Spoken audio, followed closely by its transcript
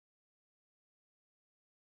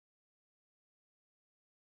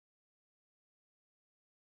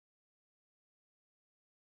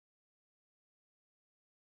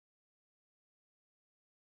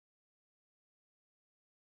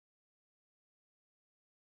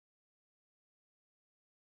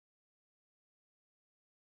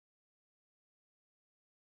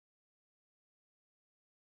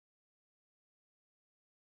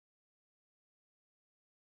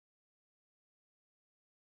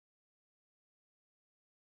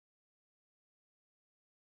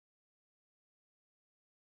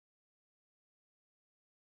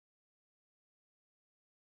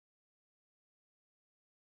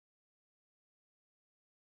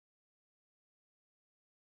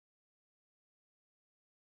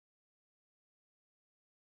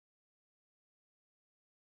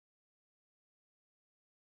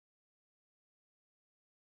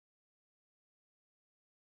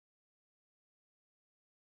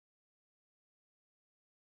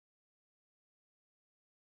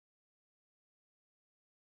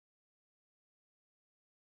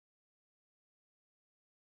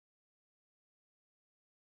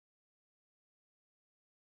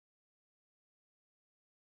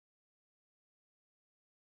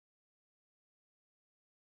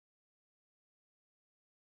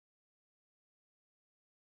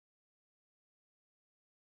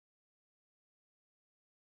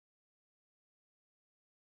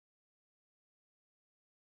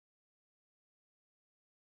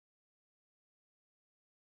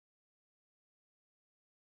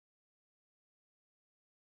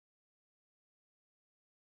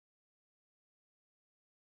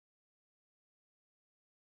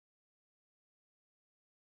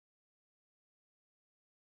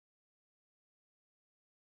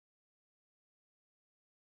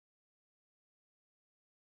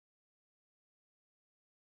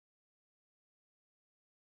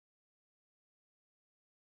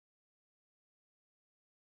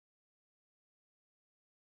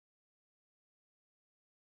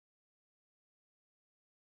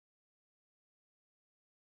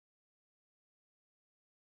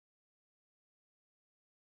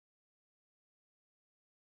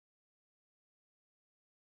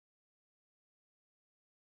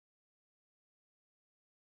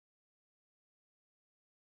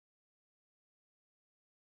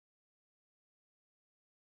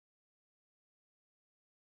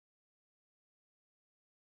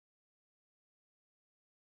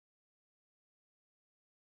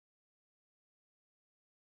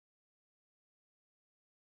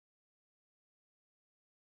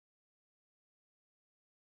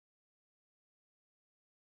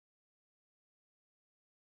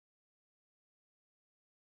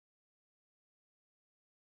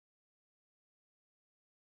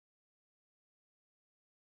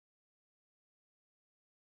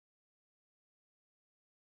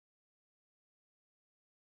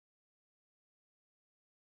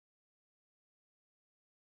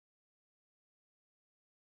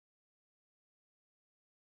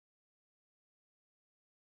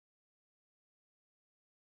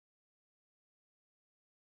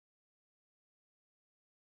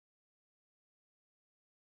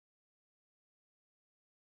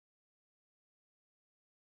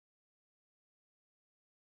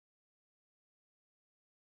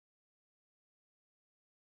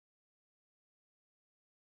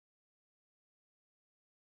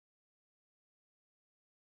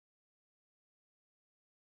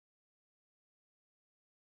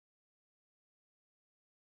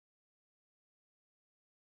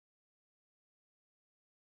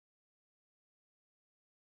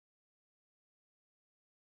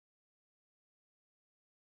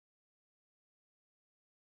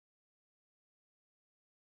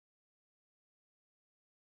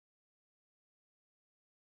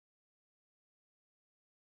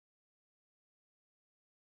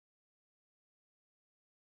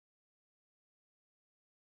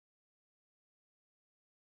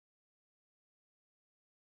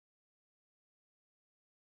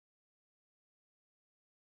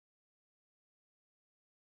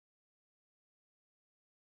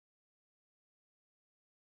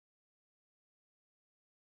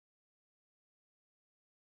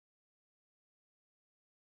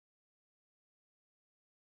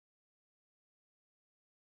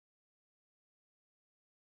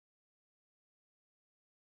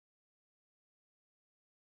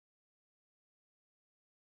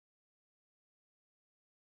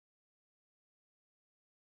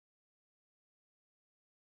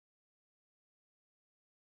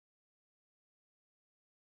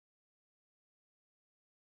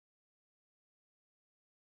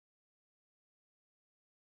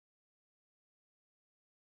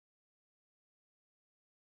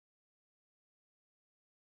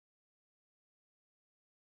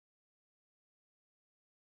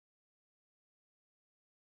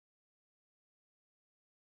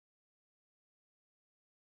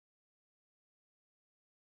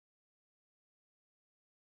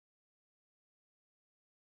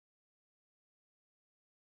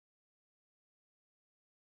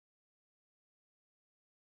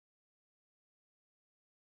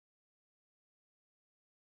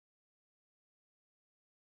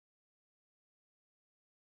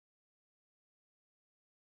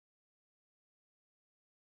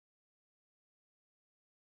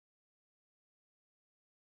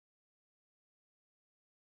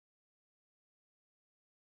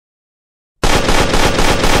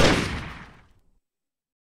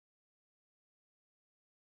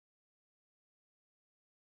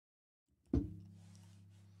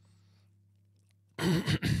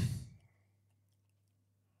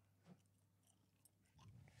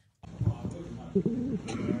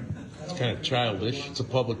It's kind of childish. It's a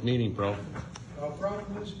public meeting, bro.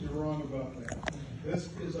 Problem is, you're wrong about that. This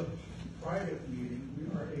is a private meeting. We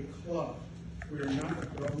are a club. We are not a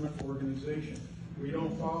government organization. We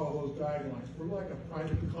don't follow those guidelines. We're like a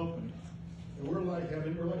private company. And we're like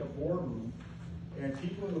a boardroom. And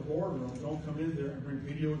people in the boardroom don't come in there and bring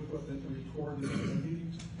video equipment and record the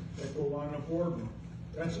meetings that go on in a boardroom.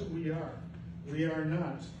 That's what we are. We are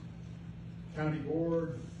not county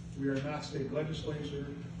board. We are not state legislature.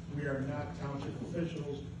 We are not township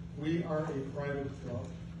officials. We are a private club.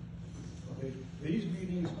 Okay? These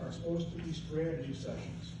meetings are supposed to be strategy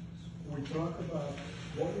sessions. We talk about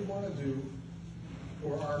what we want to do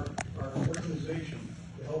for our organization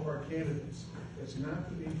to help our candidates. It's not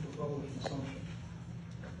to be for public consumption.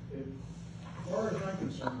 As far as I'm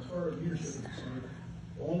concerned, as far as leadership is concerned,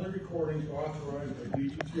 only recordings authorized by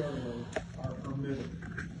DGTRO are permitted.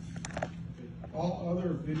 Okay. All other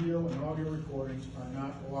video and audio recordings are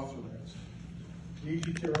not authorized.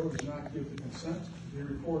 DGTRO does not give the consent to be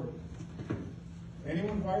recorded.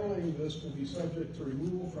 Anyone violating this will be subject to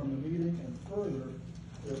removal from the meeting, and further,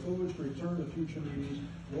 the privilege to return to future meetings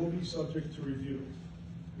will be subject to review.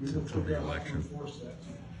 We will figure out how to enforce that.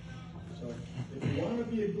 So if you want to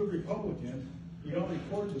be a good Republican, you don't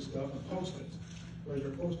record this stuff and post it. Whereas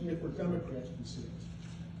you're posting it where Democrats can see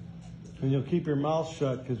it. And you'll keep your mouth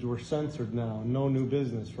shut because we're censored now. No new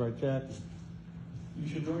business, right, Jack? You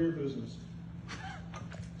should know your business.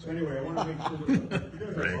 So anyway, I want to make sure that you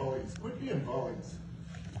guys are bullies. Quit being bullies.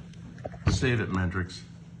 Save it, Mendrix.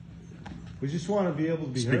 We just want to be able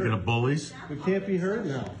to be heard. Speaking of bullies. We can't be heard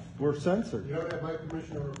now. We're censored. You don't have my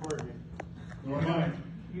permission to record me. Nor mine.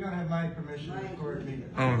 You don't have my permission to record me.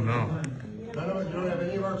 Oh, no. You don't have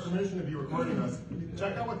any of our permission to be recording us.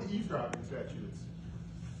 Check out what the eavesdropping statute is.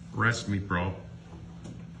 Arrest me, bro.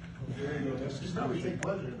 There you go. That's just how we take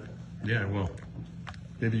pleasure in it. Yeah, well,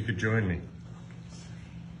 maybe you could join me.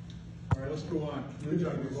 All right, let's go on. Good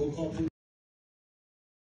job. Roll call, please.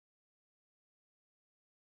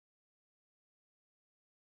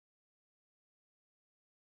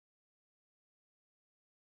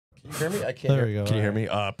 Can you hear me? I can't There hear. you go. Can you hear me?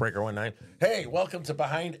 Breaker 19. Hey, welcome to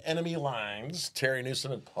Behind Enemy Lines. Terry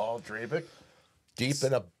Newsom and Paul Drabick, deep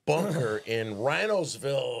in a bunker in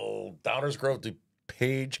Rhinosville, Downers Grove,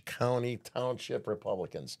 DuPage County Township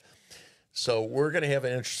Republicans. So we're going to have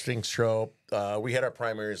an interesting show. We had our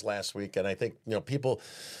primaries last week, and I think people.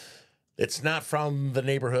 It's not from the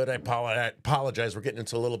neighborhood. I apologize. We're getting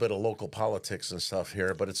into a little bit of local politics and stuff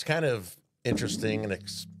here, but it's kind of interesting, and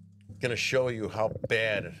it's going to show you how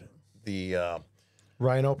bad the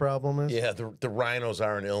RINO problem is? Yeah, the RINOs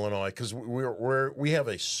are in Illinois, because we have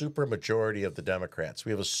a super majority of the Democrats.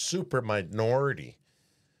 We have a super minority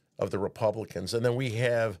of the Republicans, and then we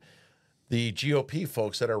have the GOP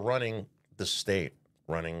folks that are running the state,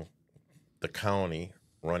 running the county,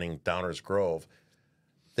 running Downers Grove,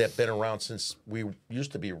 that have been around since we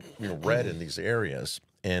used to be red in these areas.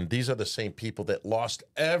 And these are the same people that lost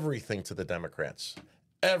everything to the Democrats.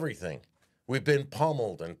 Everything. We've been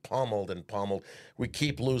pummeled and pummeled and pummeled. We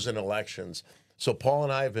keep losing elections. So Paul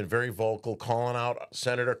and I have been very vocal, calling out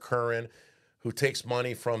Senator Curran, who takes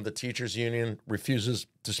money from the teachers union, refuses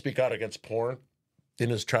to speak out against porn in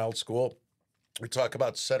his child's school. We talk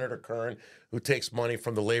about Senator Curran, who takes money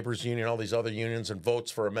from the laborers union, all these other unions, and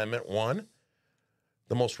votes for Amendment 1,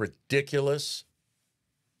 the most ridiculous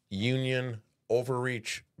union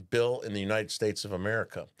overreach bill in the United States of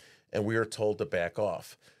America. And we are told to back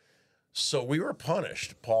off. So we were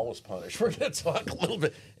punished. Paul was punished. We're going to talk a little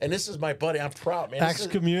bit. And this is my buddy. I'm proud, man.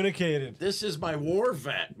 Excommunicated. This is my war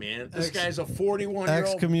vet, man. This guy's a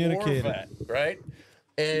 41-year-old war vet, right?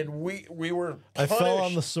 And we were punished. I fell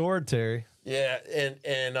on the sword, Terry. Yeah,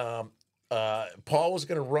 and Paul was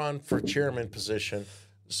going to run for chairman position.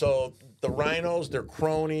 So the RINOs, they're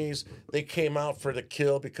cronies. They came out for the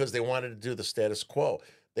kill because they wanted to do the status quo.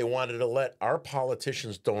 They wanted to let our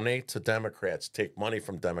politicians donate to Democrats, take money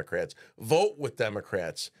from Democrats, vote with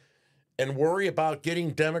Democrats, and worry about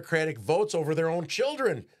getting Democratic votes over their own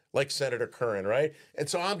children, like Senator Curran, right? And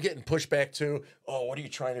so I'm getting pushed back to, oh, what are you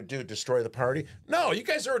trying to do, destroy the party? No, you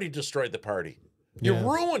guys already destroyed the party. You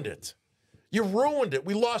ruined it. You ruined it.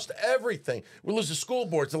 We lost everything. We lose the school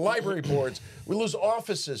boards, the library boards. We lose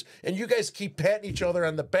offices. And you guys keep patting each other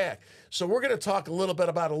on the back. So we're going to talk a little bit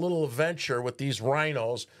about a little adventure with these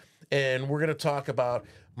RINOs. And we're going to talk about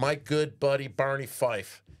my good buddy Barney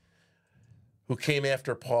Fife, who came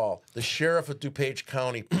after Paul. The sheriff of DuPage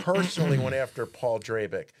County personally went after Paul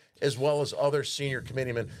Drabick, as well as other senior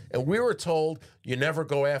committeemen. And we were told you never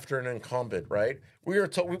go after an incumbent, right? We were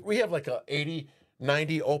told we have like a 80,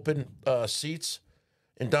 90 open seats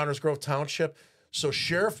in Downers Grove Township. So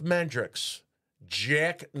Sheriff Mendricks,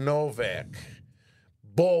 Jack Novak,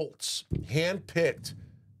 Bolts, handpicked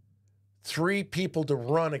 3 people to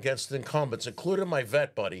run against the incumbents, including my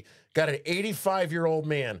vet buddy, got an 85-year-old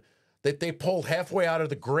man that they pulled halfway out of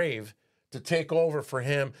the grave to take over for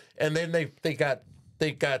him. And then they got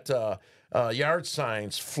yard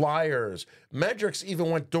signs, flyers. Mendricks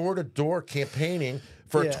even went door-to-door campaigning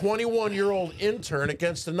for a 21-year-old intern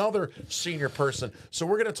against another senior person. So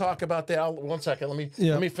we're going to talk about that. One second.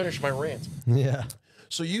 Let me finish my rant. Yeah.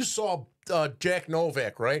 So you saw Jack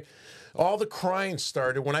Novak, right? All the crying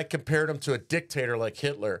started when I compared him to a dictator like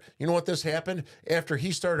Hitler. You know what this happened? After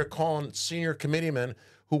he started calling senior committeemen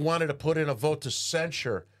who wanted to put in a vote to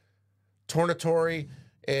censure Tornatore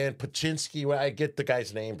and Paczynski. Well, I get the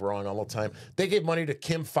guy's name wrong all the time. They gave money to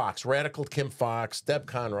Kim Fox, radical Kim Fox, Deb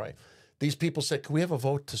Conroy. These people said, can we have a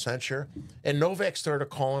vote to censure? And Novak started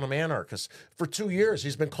calling them anarchists. For 2 years,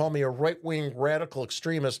 he's been calling me a right-wing radical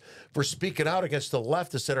extremist for speaking out against the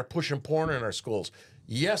leftists that are pushing porn in our schools.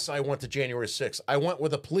 Yes, I went to January 6th. I went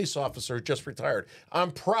with a police officer who just retired.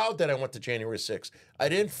 I'm proud that I went to January 6th. I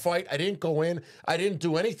didn't fight. I didn't go in. I didn't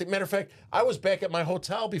do anything. Matter of fact, I was back at my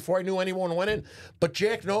hotel before I knew anyone went in. But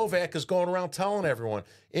Jack Novak is going around telling everyone.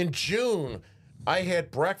 In June, I had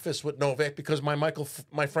breakfast with Novak because my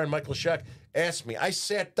friend Michael Sheck asked me. I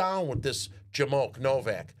sat down with this Jamoke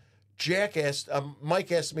Novak.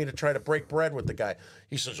 Mike asked me to try to break bread with the guy.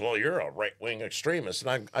 He says, well, you're a right-wing extremist.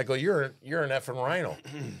 And I go, you're an effing RINO,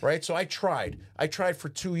 right? So I tried. I tried for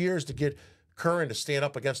 2 years to get Curran to stand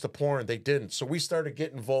up against the porn. They didn't. So we started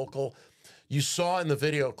getting vocal. You saw in the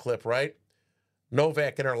video clip, right?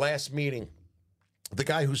 Novak in our last meeting, the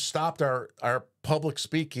guy who stopped our public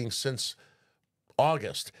speaking since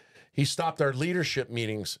August. He stopped our leadership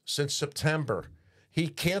meetings since September. He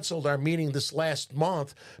canceled our meeting this last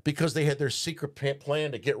month because they had their secret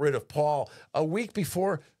plan to get rid of Paul a week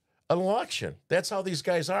before an election. That's how these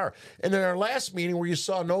guys are. And in our last meeting where you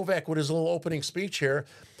saw Novak with his little opening speech here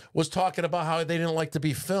was talking about how they didn't like to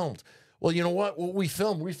be filmed. Well, you know what? We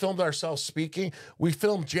filmed ourselves speaking. We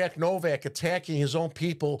filmed Jack Novak attacking his own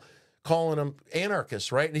people, calling them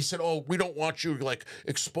anarchists, right? And he said, oh, we don't want you like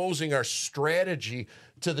exposing our strategy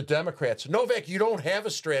to the Democrats. Novak, you don't have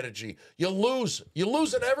a strategy. You lose. You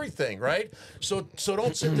lose at everything, right? So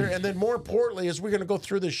don't sit there. And then more importantly, as we're going to go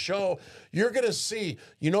through this show, you're going to see,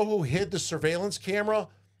 you know who hid the surveillance camera?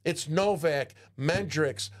 It's Novak,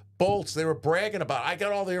 Mendricks, Bolts. They were bragging about it. I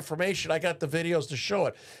got all the information. I got the videos to show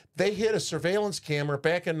it. They hid a surveillance camera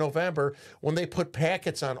back in November when they put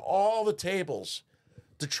packets on all the tables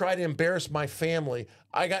to try to embarrass my family.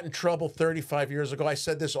 I got in trouble 35 years ago. I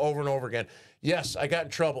said this over and over again. Yes, I got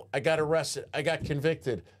in trouble. I got arrested. I got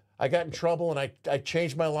convicted. I got in trouble, and I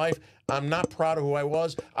changed my life. I'm not proud of who I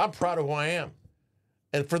was. I'm proud of who I am.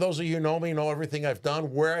 And for those of you who know me, know everything I've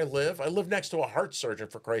done, where I live next to a heart surgeon,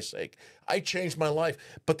 for Christ's sake. I changed my life.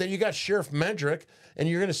 But then you got Sheriff Mendrick, and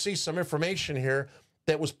you're going to see some information here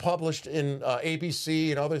that was published in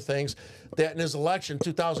ABC and other things, that in his election,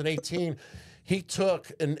 2018, he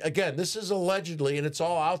took, and again, this is allegedly, and it's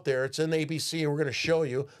all out there, it's in ABC, and we're going to show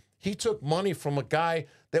you, he took money from a guy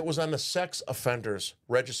that was on the sex offenders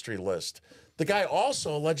registry list. The guy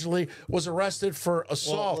also allegedly was arrested for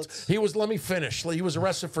assault. Let me finish. He was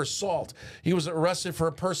arrested for assault. He was arrested for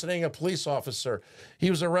impersonating a police officer.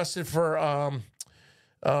 He was arrested for,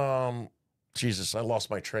 Jesus, I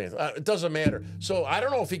lost my train. It doesn't matter. So I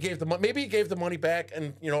don't know if he gave the money. Maybe he gave the money back,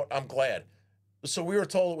 and, you know, I'm glad. So we were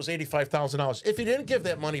told it was $85,000. If he didn't give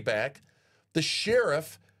that money back, the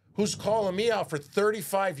sheriff, who's calling me out for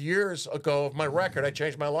 35 years ago of my record, I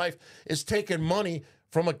changed my life, is taking money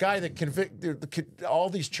from a guy that convicted all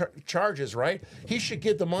these charges, right? He should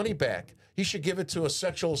give the money back. He should give it to a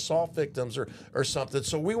sexual assault victims or something.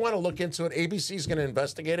 So we want to look into it. ABC's going to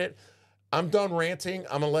investigate it. I'm done ranting.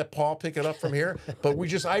 I'm going to let Paul pick it up from here. But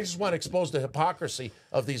I just want to expose the hypocrisy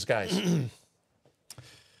of these guys.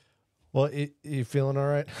 Well, you feeling all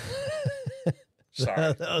right?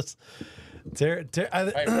 Sorry. I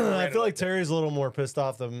feel like Terry's a little more pissed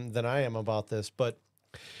off than I am about this, but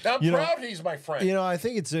I'm proud he's my friend. You know, I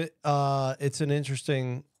think it's an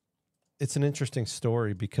interesting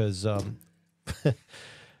story because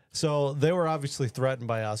so they were obviously threatened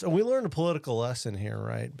by us, and we learned a political lesson here,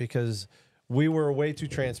 right? Because we were way too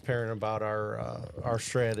transparent about our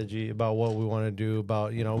strategy, about what we want to do,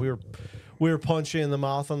 about, you know, we were punching in the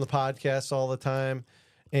mouth on the podcast all the time,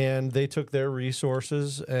 and they took their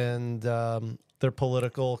resources and their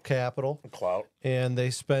political capital, clout, and they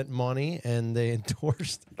spent money and they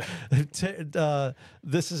endorsed.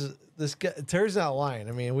 This guy, Terry's not lying.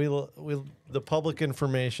 I mean, the public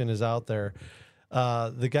information is out there.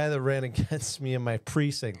 the guy that ran against me in my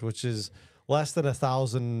precinct, which is less than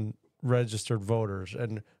 1,000 registered voters,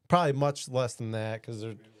 and probably much less than that because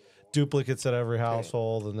there's duplicates at every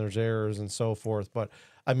household and there's errors and so forth. But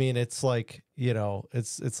I mean, it's like, you know,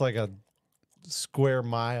 it's like a square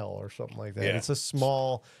mile or something like that. Yeah. It's a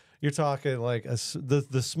small. You're talking like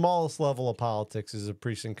the smallest level of politics is a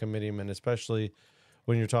precinct committeeman, especially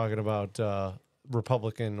when you're talking about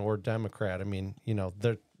Republican or Democrat. I mean, you know,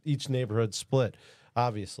 they're each neighborhood split,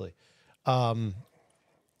 obviously. But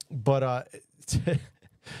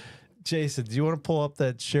Jason, do you want to pull up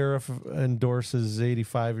that sheriff endorses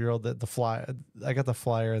 85-year-old that the flyer? I got the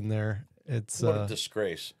flyer in there. It's What a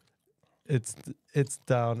disgrace. it's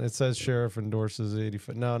down. It says sheriff endorses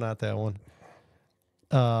 85. No, not that one.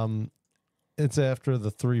 It's after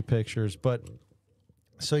the 3 pictures, but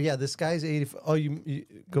so yeah, this guy's 85. Oh, you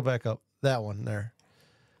go back up that one there.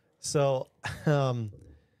 So,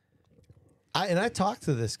 I talked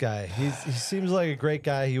to this guy. He seems like a great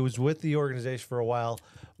guy. He was with the organization for a while,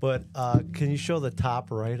 but can you show the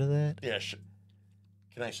top right of that? Yeah.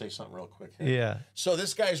 Can I say something real quick here? Yeah. So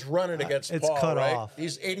this guy's running against it's Paul, cut right? off.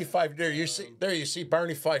 He's 85. There you see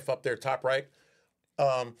Barney Fife up there, top right.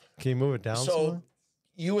 Can you move it down? So some?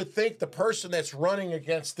 you would think the person that's running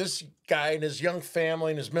against this guy and his young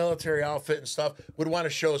family and his military outfit and stuff would want to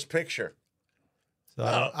show his picture. So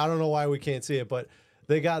I don't know why we can't see it, but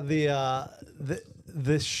they got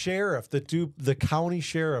the sheriff, the county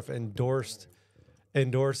sheriff endorsed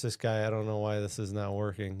this guy. I don't know why this is not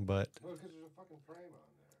working, but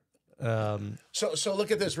So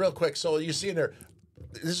look at this real quick. So you see in there,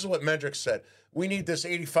 this is what Mendrick said. We need this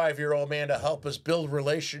 85-year-old man to help us build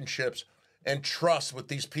relationships and trust with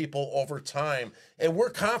these people over time. And we're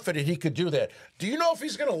confident he could do that. Do you know if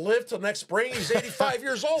he's going to live till next spring? He's 85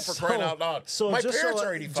 years old, for crying out loud. So my just parents so,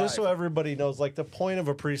 are 85. Just so everybody knows, like the point of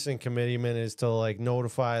a precinct committeeman is to like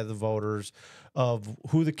notify the voters of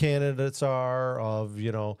who the candidates are, of,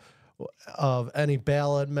 you know, of any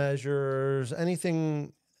ballot measures,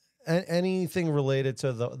 anything related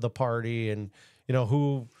to the party, and you know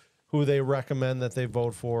who they recommend that they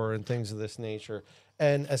vote for and things of this nature.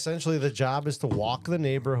 And essentially the job is to walk the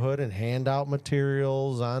neighborhood and hand out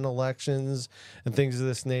materials on elections and things of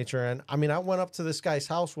this nature. And I mean, I went up to this guy's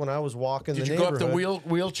house when I was walking the neighborhood. Did you go up the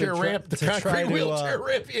wheelchair ramp, the concrete wheelchair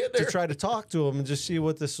ramp in there? To try to talk to him and just see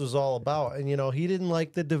what this was all about. And, you know, he didn't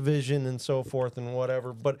like the division and so forth and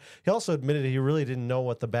whatever. But he also admitted he really didn't know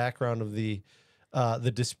what the background of the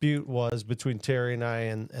dispute was between Terry and I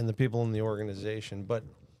and the people in the organization. But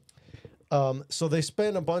so they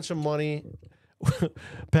spent a bunch of money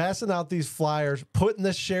passing out these flyers, putting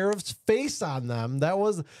the sheriff's face on them. That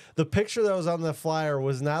was the picture that was on the flyer,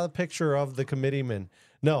 was not a picture of the committeeman.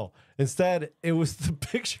 No, instead it was the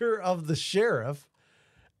picture of the sheriff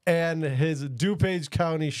and his DuPage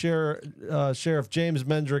County Sheriff James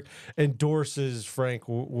Mendrick endorses Frank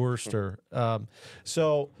Worcester.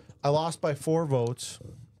 So I lost by 4 votes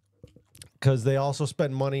because they also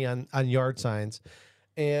spent money on yard signs.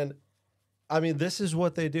 And I mean, this is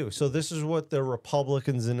what they do. So this is what the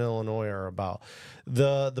Republicans in Illinois are about.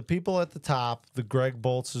 The people at the top, the Greg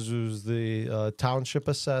Bolts, who's the township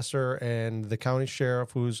assessor, and the county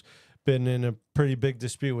sheriff, who's been in a pretty big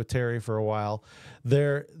dispute with Terry for a while.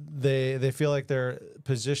 They feel like their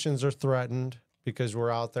positions are threatened because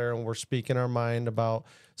we're out there and we're speaking our mind about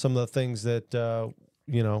some of the things that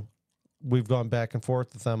you know, we've gone back and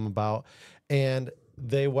forth with them about. And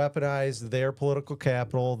they weaponize their political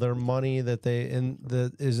capital, their money that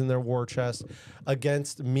is in their war chest,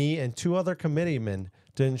 against me and 2 other committeemen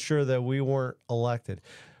to ensure that we weren't elected.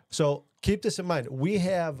 So keep this in mind. We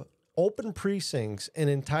have open precincts in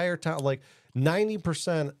entire town, like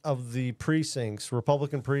 90% of the precincts,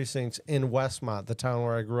 Republican precincts in Westmont, the town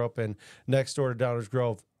where I grew up in, next door to Downers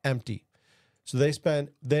Grove, empty. So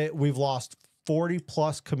we've lost 40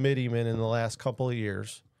 plus committeemen in the last couple of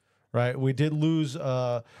years. Right, we did lose.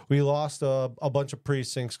 We lost a bunch of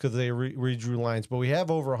precincts because they redrew lines, but we have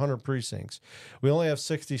over 100 precincts. We only have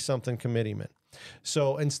 60-something committeemen.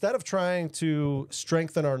 So instead of trying to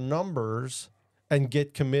strengthen our numbers and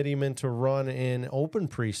get committeemen to run in open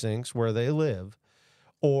precincts where they live,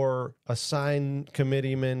 or assign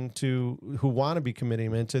committeemen who want to be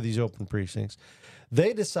committeemen to these open precincts,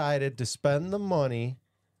 they decided to spend the money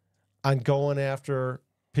on going after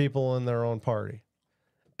people in their own party.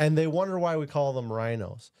 And they wonder why we call them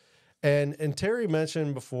RINOs. And Terry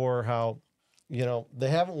mentioned before how, you know, they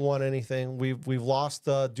haven't won anything. We've lost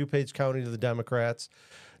DuPage County to the Democrats.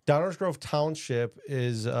 Downers Grove Township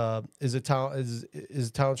is a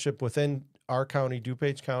township within our county,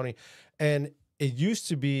 DuPage County, and it used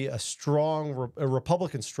to be a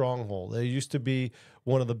Republican stronghold. It used to be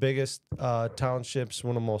one of the biggest townships,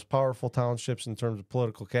 one of the most powerful townships in terms of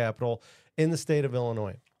political capital in the state of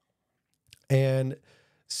Illinois. And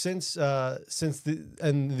since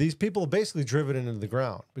these people have basically driven it into the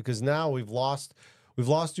ground, because now we've lost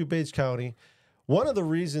DuPage County. One of the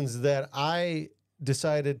reasons that I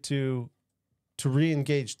decided to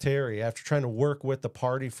re-engage Terry after trying to work with the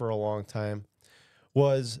party for a long time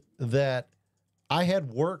was that I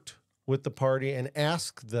had worked with the party and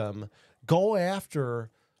asked them, go after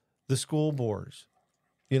the school boards.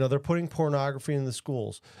 You know, they're putting pornography in the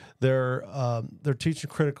schools. They're teaching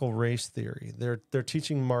critical race theory. They're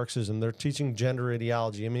teaching Marxism. They're teaching gender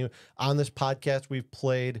ideology. I mean, on this podcast, we've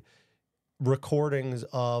played recordings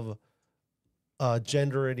of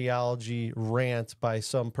gender ideology rant by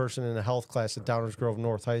some person in a health class at Downers Grove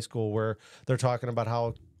North High School, where they're talking about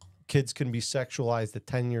how kids can be sexualized at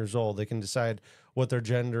 10 years old. They can decide what their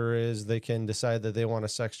gender is. They can decide that they want to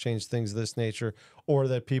sex change, things of this nature, or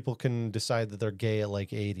that people can decide that they're gay at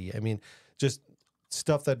like 80. I mean, just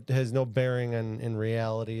stuff that has no bearing in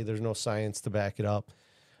reality. There's no science to back it up.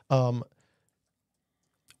 I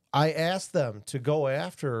asked them to go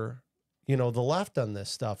after, you know, the left on this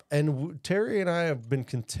stuff. And Terry and I have been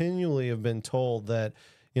told that,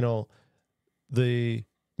 you know, the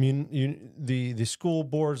school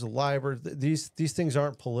boards, the libraries, these things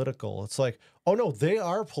aren't political. It's like, oh no, they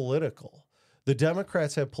are political. The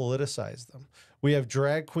Democrats have politicized them. We have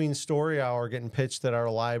Drag Queen Story Hour getting pitched at our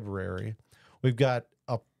library. We've got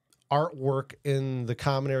a artwork in the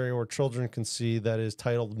common area where children can see that is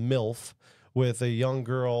titled MILF, with a young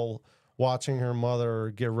girl watching her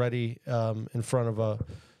mother get ready in front of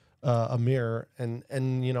a mirror,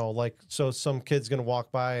 and you know, like, so some kid's gonna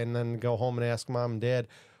walk by and then go home and ask mom and dad,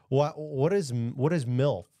 what is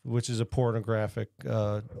MILF, which is a pornographic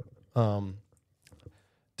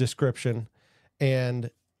description, and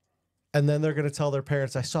then they're gonna tell their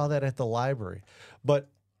parents, I saw that at the library. But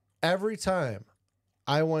every time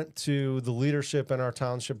I went to the leadership in our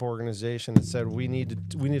township organization and said, we need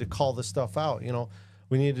to call this stuff out, you know,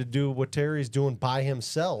 we need to do what Terry's doing by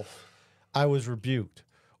himself, I was rebuked.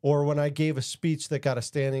 Or when I gave a speech that got a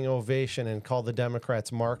standing ovation and called the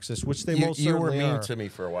Democrats Marxist, which they most certainly You were mean are. to me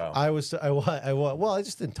for a while. I was. Well, I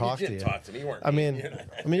just didn't talk to you. You didn't talk to me. You weren't I mean.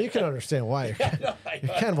 mean, you can understand why.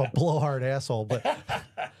 You're kind of a blowhard asshole,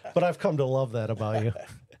 but I've come to love that about you.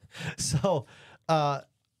 So, I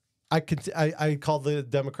called the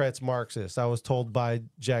Democrats Marxist. I was told by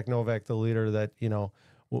Jack Novak, the leader, that, you know,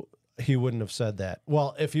 he wouldn't have said that.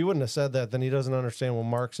 Well, if he wouldn't have said that, then he doesn't understand what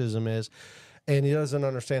Marxism is. And he doesn't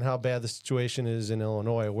understand how bad the situation is in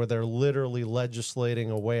Illinois, where they're literally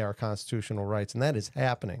legislating away our constitutional rights. And that is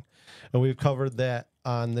happening. And we've covered that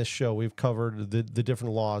on this show. We've covered the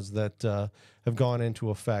different laws that have gone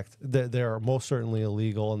into effect. They are most certainly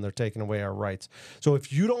illegal, and they're taking away our rights. So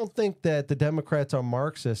if you don't think that the Democrats are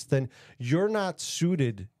Marxist, then you're not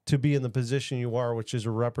suited to be in the position you are, which is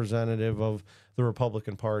a representative of the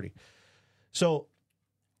Republican Party. So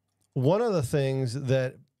one of the things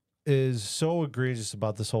that is so egregious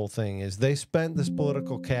about this whole thing is they spent this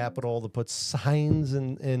political capital to put signs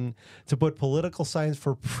to put political signs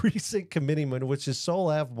for precinct committeemen, which is so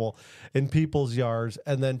laughable, in people's yards,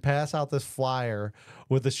 and then pass out this flyer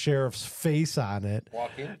with the sheriff's face on it,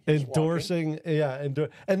 endorsing, and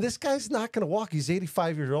this guy's not going to walk. He's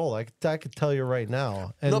 85 years old. I could tell you right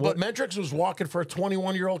now. And but Medricks was walking for a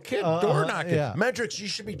 21-year-old kid, door knocking. Yeah. Medricks, you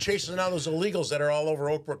should be chasing down those illegals that are all over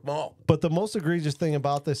Oakbrook Mall. But the most egregious thing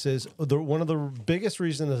about this is one of the biggest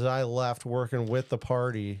reasons I left working with the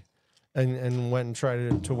party and went and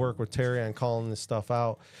tried to work with Terry on calling this stuff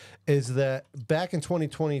out is that back in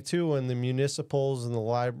 2022, when the municipals and the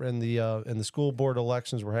library and the school board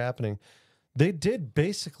elections were happening, they did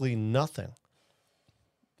basically nothing.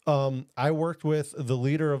 I worked with the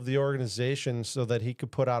leader of the organization so that he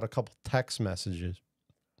could put out a couple text messages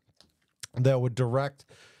that would direct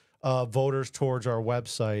voters towards our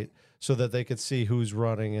website so that they could see who's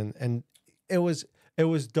running, and it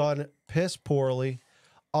was done piss poorly.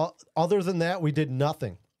 Other than that, we did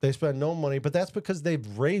nothing. They spent no money, but that's because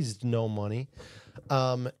they've raised no money,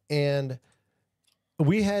 and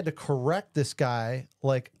we had to correct this guy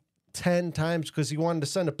like 10 times because he wanted to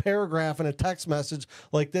send a paragraph in a text message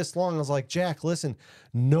like this long. I was like, Jack, listen,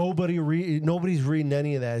 nobody's reading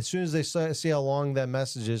any of that. As soon as they see how long that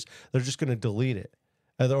message is, they're just going to delete it,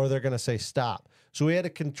 or they're going to say stop. So we had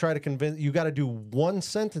to try to convince you got to do one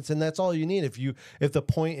sentence, and that's all you need if the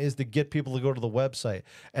point is to get people to go to the website.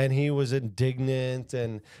 And he was indignant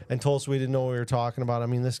and told us we didn't know what we were talking about. I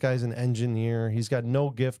mean, this guy's an engineer. He's got no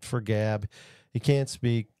gift for gab. He can't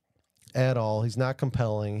speak. at all. He's not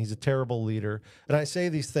compelling. He's a terrible leader. And I say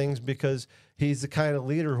these things because he's the kind of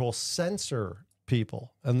leader who'll censor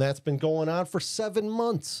people. And that's been going on for 7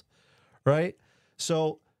 months, right?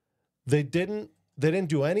 So they didn't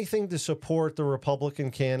do anything to support the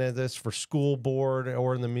Republican candidates for school board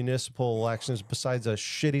or in the municipal elections besides a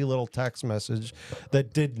shitty little text message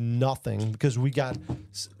that did nothing because we got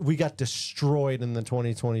destroyed in the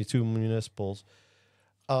 2022 municipals.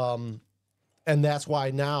 And that's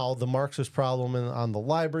why now the Marxist problem on the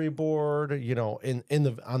library board, you know,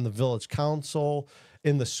 on the village council,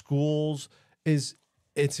 in the schools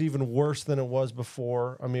it's even worse than it was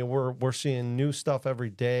before. I mean, we're seeing new stuff every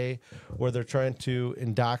day where they're trying to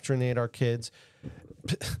indoctrinate our kids.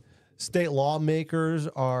 State lawmakers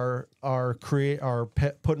are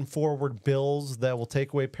putting forward bills that will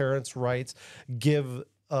take away parents' rights, give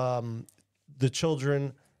the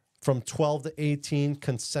children from 12 to 18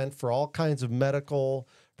 consent for all kinds of medical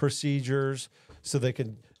procedures so they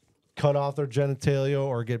can cut off their genitalia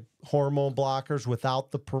or get hormone blockers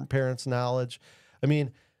without the parents' knowledge. I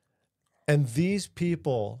mean, and these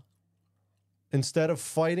people, instead of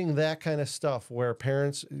fighting that kind of stuff where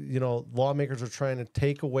parents, you know, lawmakers are trying to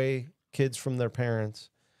take away kids from their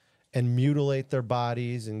parents and mutilate their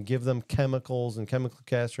bodies and give them chemicals and chemical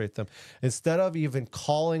castrate them, instead of even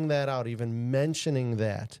calling that out, even mentioning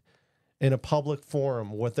that in a public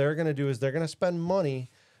forum, what they're going to do is they're going to spend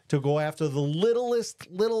money to go after the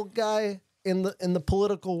littlest little guy in the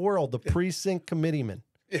political world, the precinct committeeman,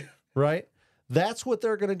 right? That's what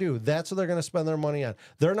they're going to do. That's what they're going to spend their money on.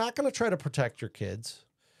 They're not going to try to protect your kids.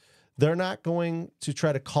 They're not going to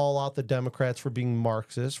try to call out the Democrats for being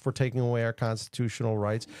Marxist, for taking away our constitutional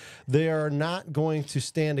rights. They are not going to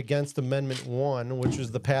stand against Amendment 1, which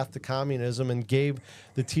was the path to communism and gave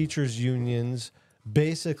the teachers' unions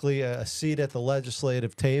basically a seat at the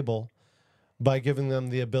legislative table by giving them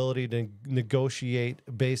the ability to negotiate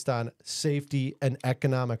based on safety and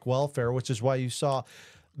economic welfare, which is why you saw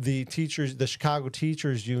the Chicago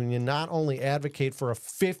Teachers Union not only advocate for a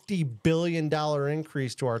 $50 billion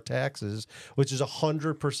increase to our taxes, which is a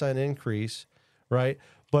 100% increase, right?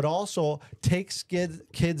 But also takes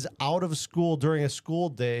kids out of school during a school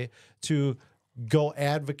day to go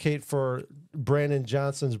advocate for Brandon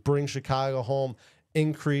Johnson's Bring Chicago Home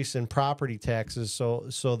increase in property taxes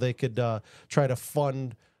so they could try to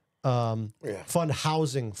fund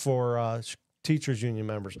housing for teachers union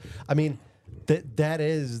members. I mean, that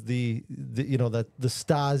is the you know, the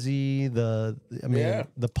Stasi,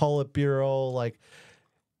 the Politburo, like,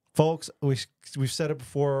 folks, we've said it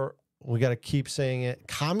before, we got to keep saying it.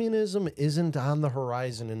 Communism isn't on the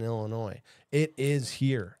horizon in Illinois. It is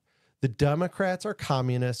here. The Democrats are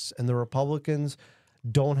communists and the Republicans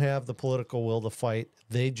don't have the political will to fight.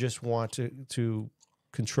 They just want to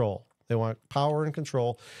control. They want power and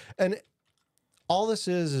control. And all this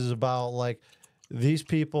is about, like, these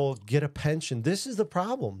people get a pension. This is the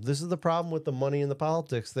problem. This is the problem with the money in the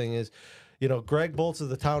politics thing is, you know, Greg Boltz is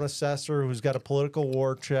the town assessor who's got a political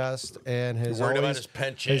war chest and has Worried about always, his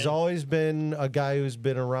pension. has always been a guy who's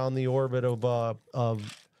been around the orbit of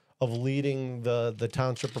leading the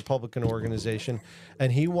township Republican organization,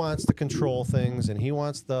 and he wants to control things, and he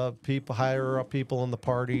wants the people, higher up people in the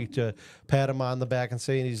party, to pat him on the back and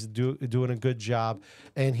say he's doing a good job,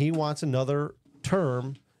 and he wants another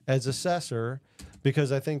term as assessor,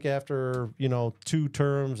 because I think after, you know, 2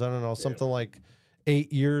 terms, I don't know, something like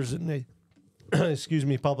 8 years in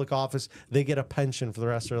public office, they get a pension for the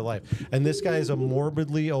rest of their life. And this guy is a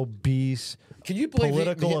morbidly obese, Can you believe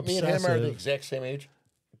political me and him are the obsessive. exact same age?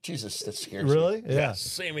 Jesus, that scares me. Really? Yeah.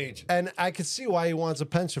 Same age. And I could see why he wants a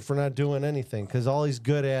pension for not doing anything, because all he's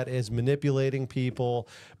good at is manipulating people,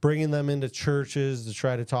 bringing them into churches to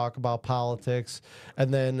try to talk about politics,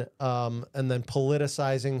 and then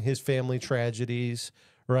politicizing his family tragedies,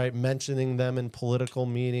 right? Mentioning them in political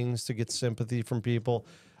meetings to get sympathy from people.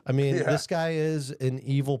 I mean, this guy is an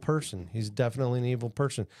evil person. He's definitely an evil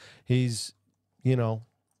person. He's, you know,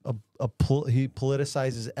 he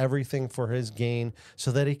politicizes everything for his gain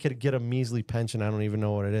so that he could get a measly pension. I don't even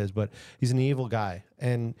know what it is, but he's an evil guy.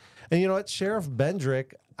 And you know what, Sheriff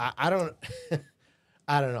Bendrick, I don't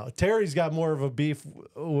I don't know. Terry's got more of a beef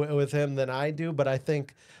with him than I do, but I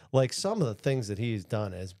think, like, some of the things that he's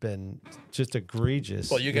done has been just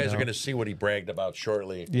egregious. Well, you guys know? are going to see what he bragged about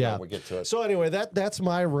shortly Yeah, when we get to it. So anyway, that's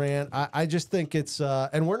my rant. I just think it's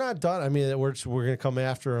and we're not done. I mean, we're going to come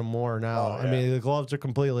after him more now. I mean, the gloves are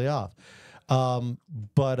completely off.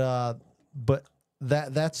 But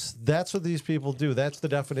that's what these people do. That's the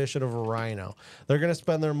definition of a RINO. They're going to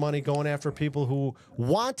spend their money going after people who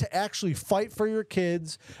want to actually fight for your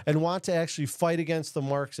kids and want to actually fight against the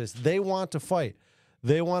Marxists. They want to fight.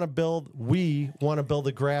 we want to build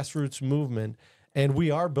a grassroots movement, and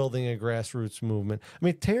we are building a grassroots movement. I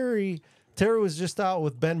mean, Terry was just out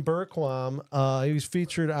with Ben Berquam. He was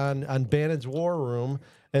featured on Bannon's War Room,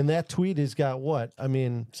 and that tweet has got what? I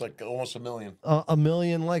mean, It's like almost 1 million. a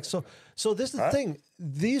million likes. So this is the thing.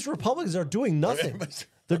 These Republicans are doing nothing.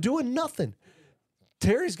 They're doing nothing.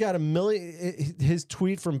 Terry's got 1 million. His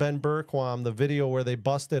tweet from Ben Berquam, the video where they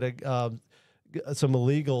busted some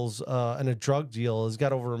illegals and a drug deal, has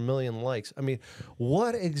got over 1 million likes. I mean,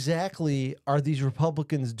 what exactly are these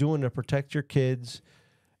Republicans doing to protect your kids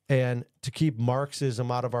and to keep Marxism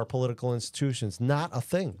out of our political institutions? Not a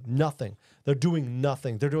thing. Nothing. They're doing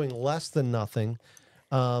nothing. They're doing less than nothing.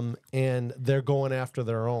 And they're going after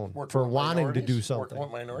their own for wanting to do something.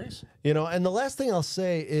 Working with minorities. You know, and the last thing I'll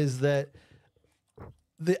say is that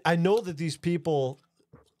I know that these people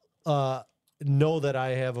know that I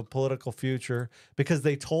have a political future because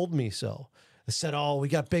they told me so. They said, "Oh, we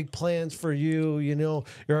got big plans for you. You know,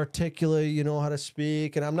 you're articulate. You know how to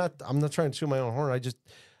speak." And I'm not trying to toot my own horn.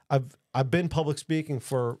 I've been public speaking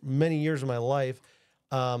for many years of my life.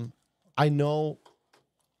 I know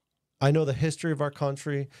the history of our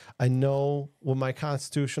country. I know what my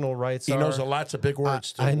constitutional rights are. He knows lots of big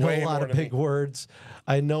words, too. I know Way a lot more of than big me. words.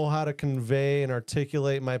 I know how to convey and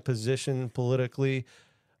articulate my position politically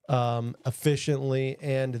efficiently,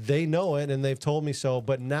 and they know it, and they've told me so.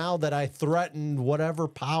 But now that I threatened whatever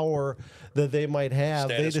power that they might have,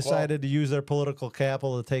 they Status quo. decided to use their political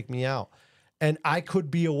capital to take me out. And I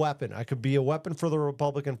could be a weapon. I could be a weapon for the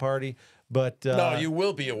Republican Party, but No, you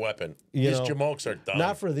will be a weapon. These know, jamokes are dumb.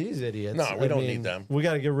 not for these idiots. No, we I don't mean, need them. We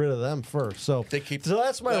got to get rid of them first. So, They keep. so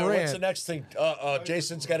that's my What's rant. the next thing?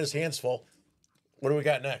 Jason's got his hands full. What do we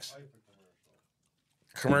got next?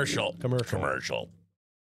 Commercial. Commercial.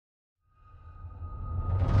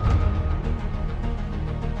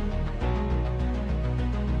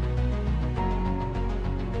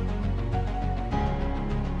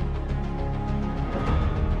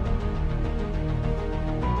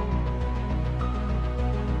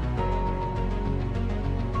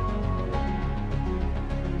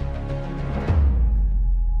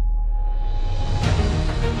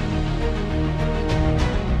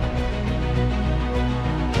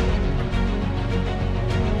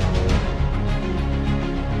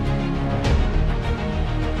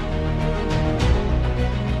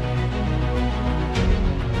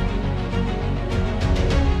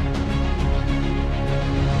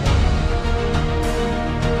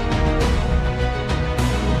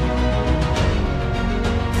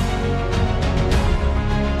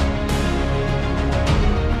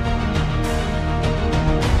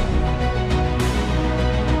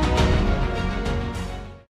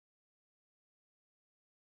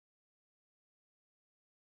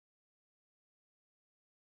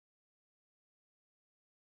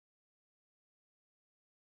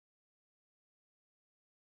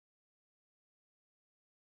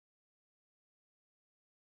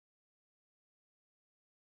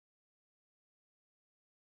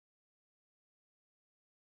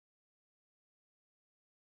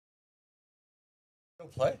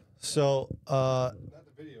 Play? So,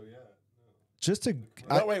 just to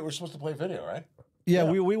No, wait. We're supposed to play video, right? yeah,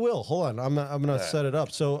 we will. Hold on, I'm gonna set it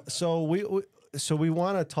up. So we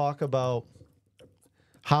want to talk about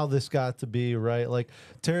how this got to be, right? Like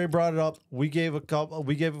Terry brought it up.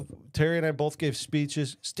 Terry and I both gave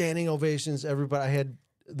speeches, standing ovations. Everybody, I had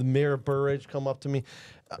the mayor of Burridge come up to me.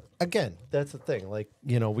 Again, that's the thing. Like,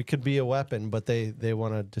 you know, we could be a weapon, but they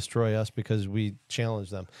want to destroy us because we challenge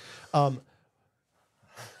them.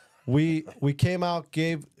 We came out,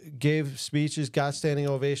 gave speeches, got standing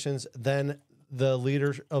ovations. Then the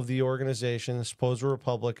leader of the organization, supposed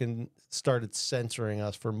Republican, started censoring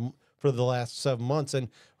us for the last 7 months. And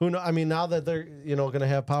who know? I mean, now that they're going to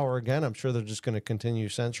have power again, I'm sure they're just going to continue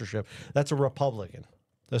censorship. That's a Republican,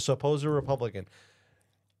 the supposed Republican,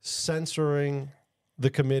 censoring the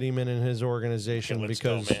committeeman in his organization Okay, let's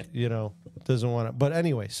because go, man. Doesn't want it. But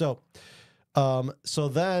anyway, so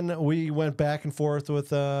then we went back and forth with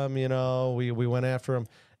them. We went after him,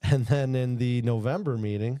 and then in the November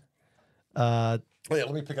meeting, Wait,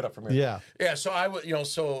 let me pick it up from here. yeah. So I would,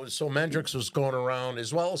 so Mendrix was going around,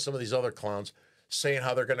 as well as some of these other clowns, saying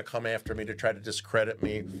how they're going to come after me to try to discredit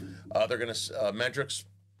me. They're going to Mendrix.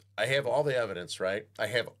 I have all the evidence, right? I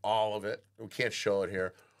have all of it. We can't show it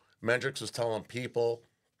here. Mendrix was telling people,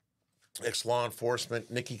 ex-law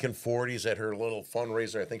enforcement, Nikki Conforti's at her little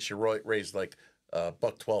fundraiser. I think she raised like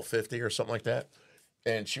 $12.50 or something like that.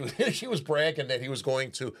 And she was bragging that he was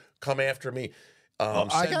going to come after me.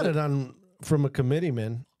 I got it from a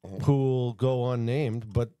committeeman who will go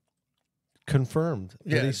unnamed, but confirmed.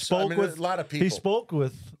 that Yeah, he so, I spoke mean, with a lot of He people. spoke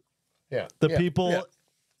with Yeah, the yeah, people, yeah.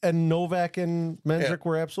 and Novak and Mendrick Yeah.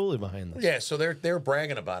 were absolutely behind this. Yeah, so they're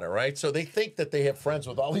bragging about it, right? So they think that they have friends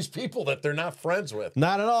with all these people that they're not friends with.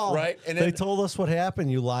 Not at all. Right, and they then- told us what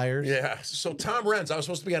happened, you liars. Yeah. So Tom Renz, I was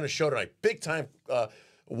supposed to be on a show tonight, big time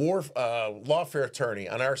lawfare attorney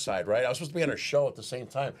on our side, right? I was supposed to be on a show at the same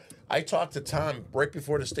time. I talked to Tom right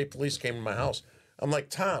before the state police came to my house. I'm like,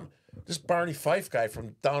 Tom, this Barney Fife guy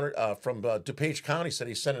from DuPage County said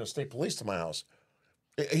he's sending the state police to my house.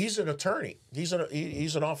 He's an attorney. He's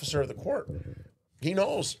an officer of the court. He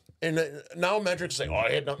knows. And now Mendrick's saying, "Oh,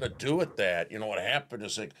 I had nothing to do with that." You know what happened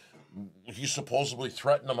is like he supposedly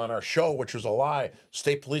threatened them on our show, which was a lie.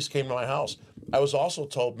 State police came to my house. I was also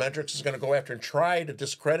told Mendrick's is going to go after and try to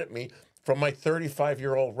discredit me from my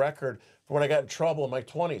 35-year-old record from when I got in trouble in my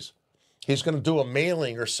 20s. He's going to do a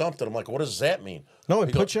mailing or something. I'm like, what does that mean? No,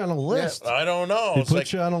 he put you on a list. Yeah, I don't know. He It's put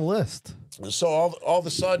like, you on a list. so all of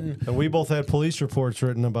a sudden, And we both had police reports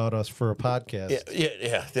written about us for a podcast.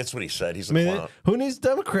 yeah, that's what he said. He's a I mean, clown. who needs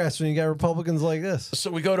Democrats when you got Republicans like this?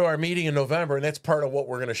 So we go to our meeting in November, and that's part of what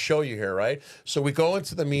we're going to show you here, right? So we go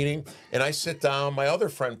into the meeting, and I sit down, my other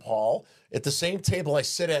friend Paul, at the same table I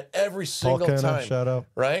sit at every single Kenna, time. shout out.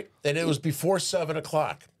 Right? And it was before 7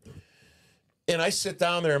 o'clock. And I sit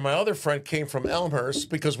down there, and my other friend came from Elmhurst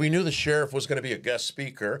because we knew the sheriff was going to be a guest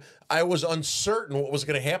speaker. I was uncertain what was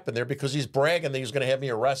going to happen there because he's bragging that he's going to have me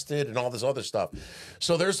arrested and all this other stuff.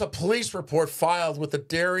 So there's a police report filed with the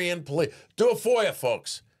Darien Police. Do a FOIA,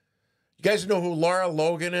 folks. You guys know who Laura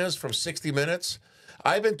Logan is from 60 Minutes?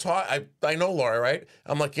 I've been taught, I know Laura, right?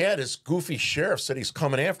 I'm like, yeah, this goofy sheriff said he's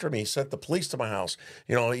coming after me. He sent the police to my house.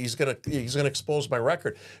 You know, he's gonna expose my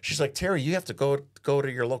record. She's like, Terry, you have to go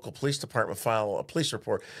to your local police department, file a police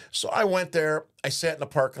report. So I went there, I sat in the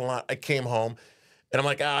parking lot, I came home, and I'm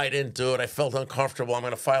like, I didn't do it. I felt uncomfortable. I'm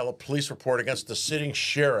gonna file a police report against the sitting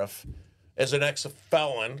sheriff as an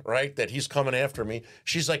ex-felon, right, that he's coming after me.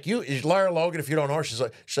 She's like, Laura Logan, if you don't know her, she's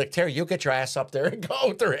like, Terry, you get your ass up there and go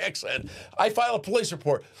with her accent. I file a police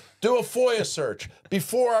report, do a FOIA search.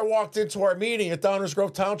 Before I walked into our meeting at Downers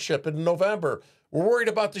Grove Township in November, we're worried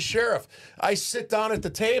about the sheriff. I sit down at the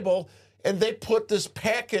table, and they put this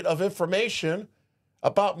packet of information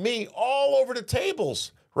about me all over the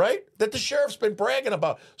tables, right, that the sheriff's been bragging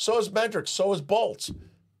about. So is Mendrick, so is Bolts.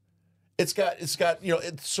 It's got, you know,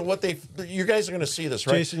 so what you guys are going to see this,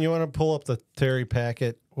 right? Jason, you want to pull up the Terry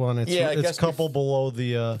Packet one? It's, Yeah, I it's guess a couple below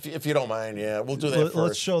the. If you don't mind, yeah, we'll do that first.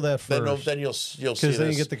 Let's show that first. Then you'll see this. Because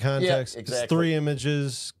then you get the context. Yeah, exactly. It's 3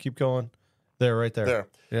 images. Keep going. There, right there. There.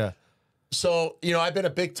 Yeah. So, you know, I've been a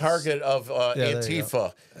big target of there you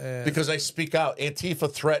Antifa because I speak out.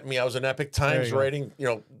 Antifa threatened me. I was in Epic Times you go. writing, you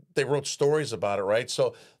know, they wrote stories about it, right?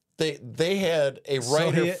 So they had a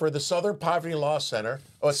writer for the Southern Poverty Law Center.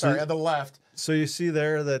 Oh, sorry, on the left. So you see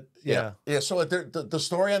there that, yeah. Yeah. So the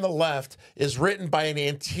story on the left is written by an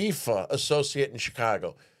Antifa associate in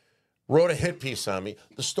Chicago. Wrote a hit piece on me.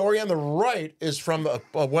 The story on the right is from a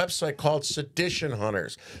website called Sedition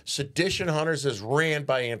Hunters. Sedition Hunters is ran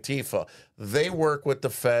by Antifa. They work with the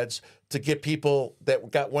feds to get people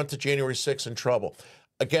that went to January 6th in trouble.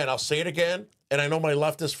 Again, I'll say it again, and I know my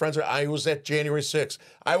leftist friends I was at January 6th.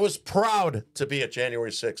 I was proud to be at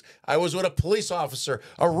January 6th. I was with a police officer,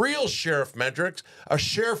 a real Sheriff Mendricks, a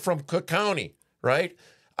sheriff from Cook County, right?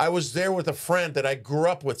 I was there with a friend that I grew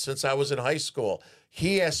up with since I was in high school.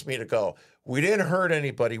 He asked me to go. We didn't hurt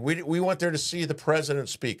anybody. We went there to see the president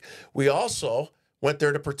speak. We also went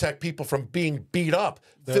there to protect people from being beat up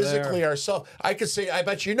physically ourselves. I could say, I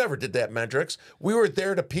bet you never did that, Mendricks. We were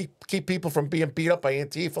there to keep people from being beat up by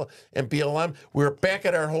Antifa and BLM. We were back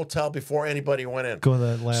at our hotel before anybody went in. Go to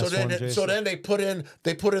that last one, Jason. So then they put in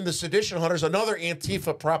the Sedition Hunters, another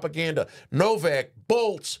Antifa propaganda. Novak,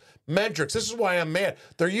 Bolts, Mendricks. This is why I'm mad.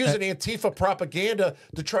 They're using Antifa propaganda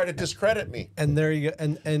to try to discredit me. And there you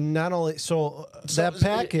go. And not only that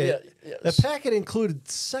packet, the packet included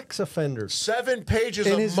sex offenders. 7 pages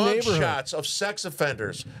In of his mug neighborhood. shots of sex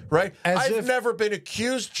offenders, right? As I've if- never been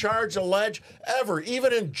accused, charged, alleged, ever,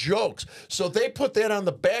 even in jokes. So they put that on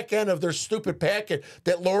the back end of their stupid packet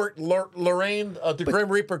that Lorraine, the Grim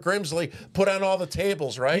Reaper Grimsley, put on all the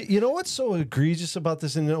tables, right? You know what's so egregious about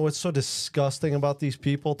this, and you know what's so disgusting about these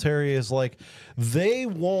people, Terry, is like they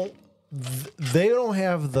don't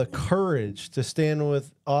have the courage to stand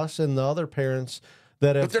with us and the other parents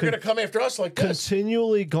that have But they're going to come after us like this.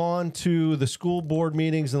 continually gone to the school board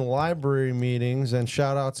meetings and the library meetings. And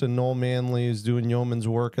shout out to Noel Manley, who's doing yeoman's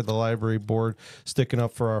work at the library board, sticking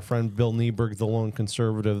up for our friend Bill Nieberg, the lone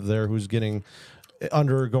conservative there, who's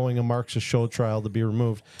undergoing a Marxist show trial to be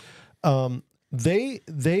removed.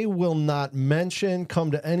 they will not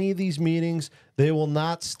come to any of these meetings. They will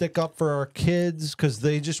not stick up for our kids because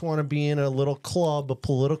they just want to be in a little club, a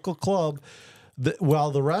political club, while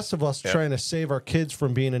the rest of us trying to save our kids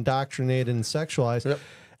from being indoctrinated and sexualized. Yep.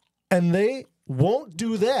 And they won't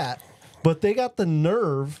do that, but they got the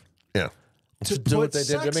nerve to do what put they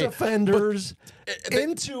did to sex me. offenders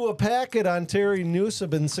into a packet on Terry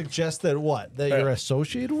Newsom and suggest that you're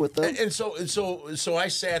associated with them. And so I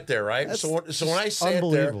sat there, right? So when I sat there,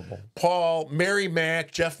 unbelievable. Paul, Mary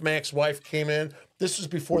Mack, Jeff Mack's wife came in. This was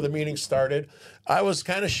before the meeting started. I was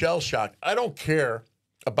kind of shell shocked. I don't care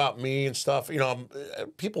about me and stuff. You know,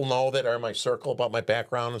 people know that are in my circle about my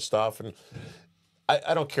background and stuff, and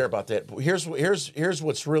I don't care about that. But here's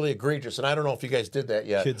what's really egregious, and I don't know if you guys did that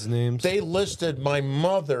yet. Kids' names. They listed my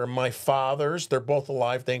mother, my father's. They're both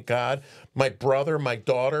alive, thank God. My brother, my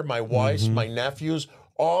daughter, my wife's, my nephews,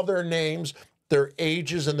 all their names, their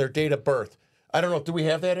ages, and their date of birth. I don't know. Do we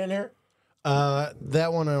have that in here?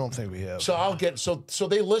 That one I don't think we have. So I'll get so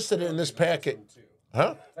they listed it in this packet.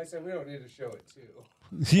 Huh? I said we don't need to show it too.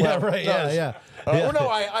 Yeah, right. Yeah. Oh no,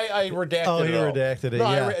 I redacted Oh, it. you all. redacted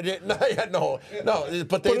it, No, yeah. no.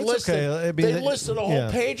 But they it's listed. okay. I mean, they listed a whole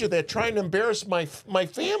yeah. page of that, trying to embarrass my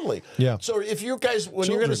family. Yeah. So if you guys, when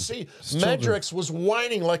you're going to see, Medrix was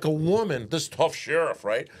whining like a woman. This tough sheriff,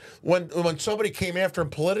 right? When somebody came after him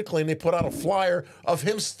politically, and they put out a flyer of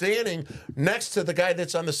him standing next to the guy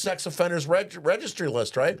that's on the sex offenders registry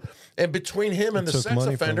list, right? And between him and the took sex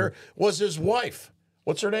money from offender him. was his wife.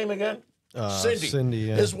 What's her name again? Cindy. Cindy,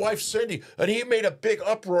 yeah. His wife, Cindy. And he made a big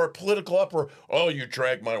uproar, political uproar. Oh, you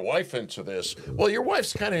dragged my wife into this. Well, your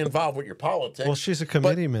wife's kind of involved with your politics. Well, she's a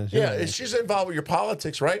committee man. Yeah, she's involved with your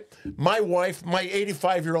politics, right? My wife, my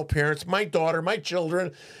 85-year-old parents, my daughter, my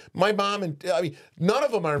children, my mom, and I mean, none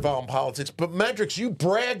of them are involved in politics. But Medrix, you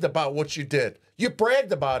bragged about what you did. You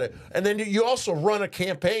bragged about it. And then you also run a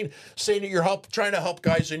campaign saying that you're trying to help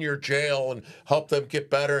guys in your jail and help them get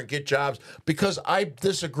better and get jobs. Because I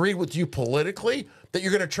disagree with you politically, that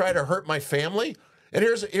you're going to try to hurt my family. And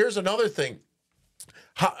here's another thing.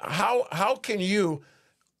 How can you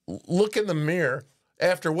look in the mirror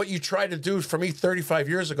after what you tried to do for me 35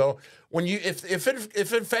 years ago, when you,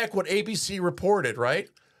 if in fact what ABC reported, right,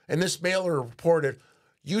 and this mailer reported,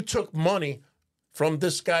 you took money from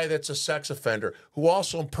this guy that's a sex offender who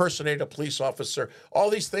also impersonated a police officer. All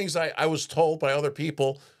these things I was told by other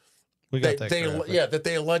people. We got that graphic. That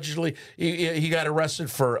they allegedly he got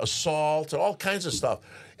arrested for assault, all kinds of stuff.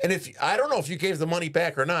 And I don't know if you gave the money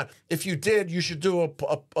back or not. If you did, you should do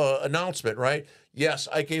a announcement, right? Yes,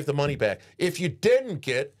 I gave the money back. If you didn't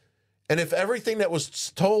get, and if everything that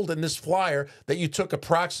was told in this flyer that you took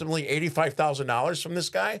approximately $85,000 from this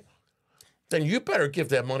guy, then you better give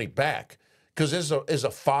that money back. Because as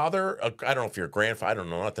a father, I don't know if you're a grandfather, I don't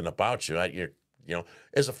know nothing about you.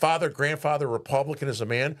 As a father, grandfather, Republican, as a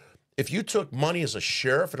man, if you took money as a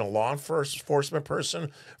sheriff and a law enforcement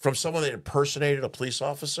person from someone that impersonated a police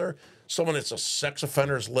officer, someone that's a sex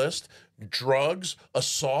offenders list, drugs,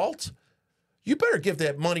 assault, you better give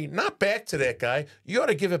that money not back to that guy. You ought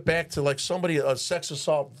to give it back to like somebody, sex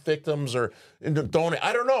assault victims, or donate.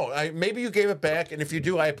 I don't know. Maybe you gave it back, and if you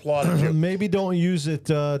do, I applaud you. Maybe don't use it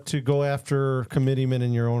to go after committeemen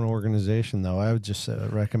in your own organization, though. I would just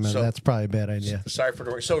recommend that's probably a bad idea. Sorry for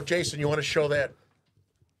the word. So, Jason, you want to show that?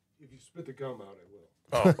 If you spit the gum out,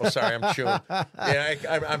 I will. Oh, well, sorry, I'm chewing. Yeah,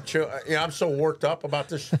 I'm chewing. Yeah, I'm so worked up about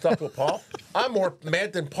this stuff with Paul. I'm more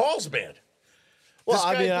mad than Paul's mad. This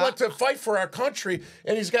guy went to fight for our country,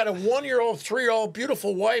 and he's got a 1-year-old, 3-year-old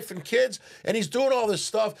beautiful wife and kids, and he's doing all this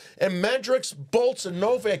stuff. And Mendrix, Bolts, and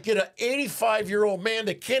Novak get an 85-year-old man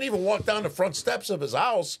that can't even walk down the front steps of his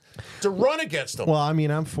house to run against him. Well, I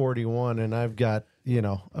mean, I'm 41, and I've got a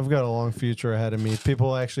long future ahead of me.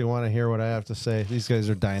 People actually want to hear what I have to say. These guys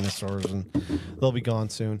are dinosaurs, and they'll be gone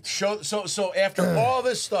soon. So after all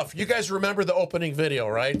this stuff, you guys remember the opening video,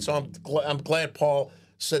 right? So I'm glad Paul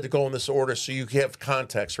said to go in this order so you have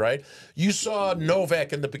context, right? You saw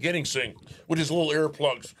Novak in the beginning sing with his little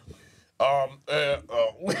earplugs.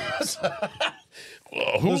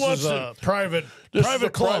 Who wants a private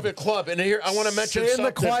private club? And here I want to mention Say something.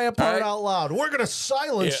 the quiet part right? out loud. We're going to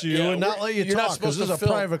silence you and not let you You're not talk because supposed this to is a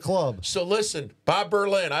film. private club. So listen, Bob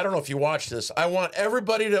Berlin, I don't know if you watch this. I want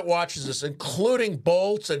everybody that watches this, including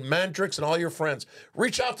Bolts and Mendrix and all your friends,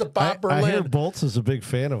 reach out to Bob Berlin. I hear Bolts is a big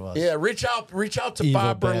fan of us. Yeah, reach out to Evil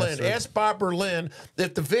Bob Berlin. bastard. Ask Bob Berlin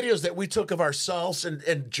if the videos that we took of ourselves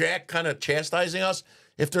and Jack kind of chastising us,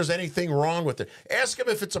 if there's anything wrong with it. Ask him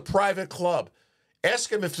if it's a private club.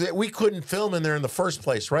 Ask them if we couldn't film in there in the first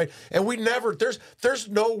place, right? And we never, there's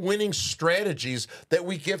no winning strategies that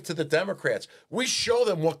we give to the Democrats. We show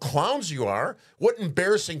them what clowns you are, what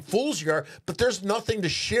embarrassing fools you are, but there's nothing to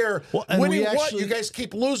share. Well, and winning we what? actually- You guys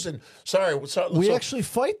keep losing. Sorry. We actually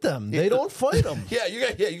fight them. They don't fight them. Yeah,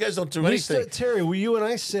 you guys don't do anything. Terry, you and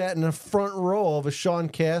I sat in the front row of a Sean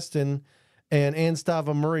Caston and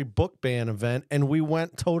Anstava Murray book ban event, and we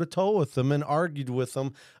went toe-to-toe with them and argued with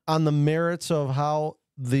them on the merits of how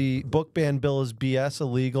the book ban bill is BS,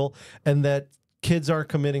 illegal, and that kids are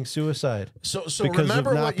committing suicide. So because remember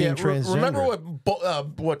of not what? being transgender. Remember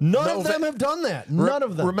what? None of them have done that. None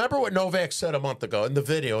of them. Remember what Novak said a month ago in the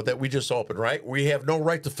video that we just opened, right? We have no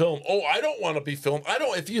right to film. Oh, I don't want to be filmed. I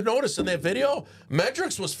don't. If you notice in that video,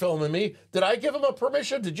 Medrix was filming me. Did I give him a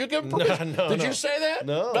permission? Did you give him permission? No, Did you say that?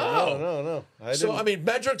 No. I mean,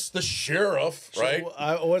 Medrix, the sheriff, right?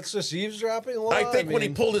 What's this eavesdropping law? I think when he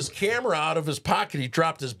pulled his camera out of his pocket, he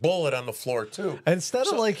dropped his bullet on the floor too. Instead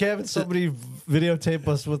of like having somebody videotape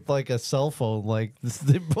us with like a cell phone, like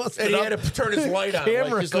they busted And he up had to turn his light on. camera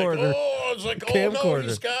Like, he's like, recorder. oh, I was like, oh no, Camcorder.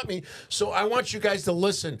 he's got me. So I want you guys to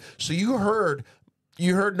listen. So you heard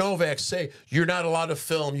Novak say, you're not allowed to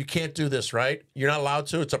film. You can't do this, right? You're not allowed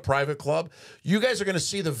to. It's a private club. You guys are going to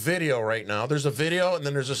see the video right now. There's a video and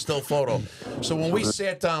then there's a still photo. So when we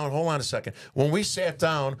sat down, hold on a second. When we sat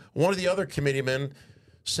down, one of the other committeemen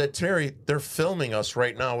said, Terry, they're filming us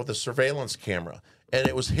right now with a surveillance camera. And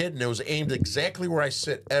it was hidden. It was aimed exactly where I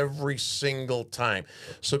sit every single time.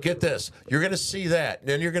 So get this. You're going to see that. And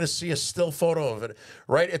then you're going to see a still photo of it.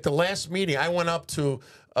 Right at the last meeting, I went up to,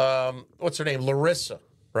 what's her name? Larissa,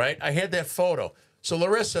 right? I had that photo. So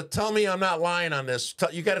Larissa, tell me I'm not lying on this.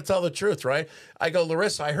 You got to tell the truth, right? I go,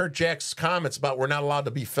 Larissa, I heard Jack's comments about we're not allowed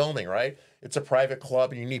to be filming, right? It's a private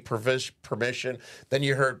club and you need permission. Then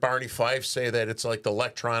you heard Barney Fife say that it's like the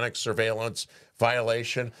electronic surveillance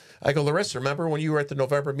violation. I go, Larissa, remember when you were at the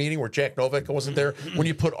November meeting where Jack Novak wasn't there, when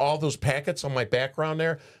you put all those packets on my background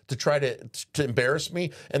there to try to embarrass me,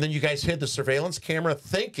 and then you guys hid the surveillance camera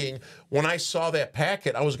thinking when I saw that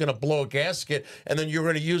packet I was going to blow a gasket, and then you were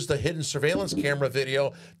going to use the hidden surveillance camera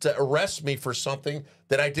video to arrest me for something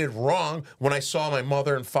that I did wrong when I saw my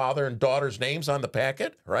mother and father and daughter's names on the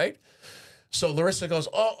packet, right? So Larissa goes,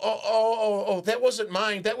 oh, that wasn't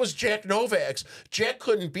mine. That was Jack Novak's. Jack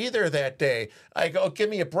couldn't be there that day. I go, give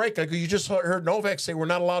me a break. I go, you just heard Novak say we're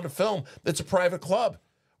not allowed to film. It's a private club.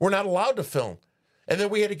 We're not allowed to film. And then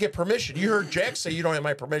we had to get permission. You heard Jack say you don't have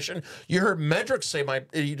my permission. You heard Medrick say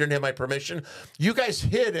you didn't have my permission. You guys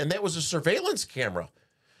hid, and that was a surveillance camera.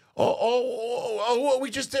 Oh, we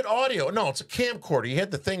just did audio. No, it's a camcorder. You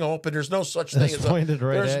had the thing open. There's no such thing as pointed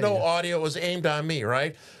right there's at no you. audio. It was aimed on me,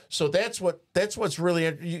 right? So that's what's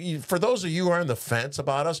really for those of you who are on the fence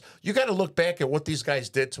about us. You got to look back at what these guys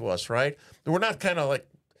did to us, right? We're not kind of like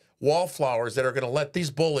wallflowers that are going to let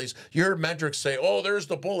these bullies. You heard Medrick say, "Oh, there's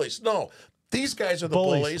the bullies." No. These guys are the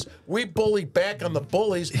bullies. We bullied back on the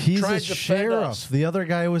bullies. He's trying a to defend sheriff. us. The other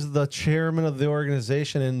guy was the chairman of the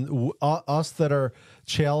organization, and us that are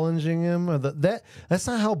challenging him. That's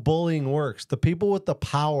not how bullying works. The people with the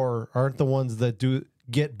power aren't the ones that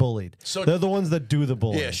get bullied. So they're the ones that do the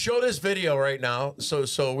bullying. Yeah, show this video right now, so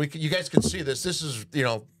you guys can see this. This is,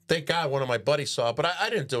 thank God one of my buddies saw it, but I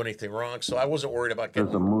didn't do anything wrong, so I wasn't worried about getting.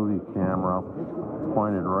 There's a movie camera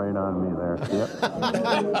pointed right on me there.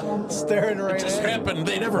 Yep. Staring right It just at you. happened.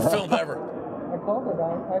 They never filmed ever. I called it.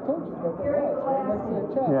 I told you that there was right next to your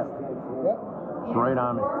chest. Yeah. Yep. It's right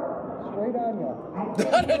on me. Straight on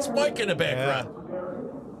you. That's Mike in the background.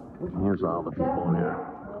 Here's all the people in here.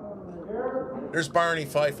 There's Barney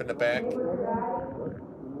Fife in the back. Our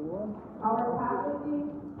faculty,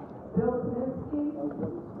 Bill Snitsky,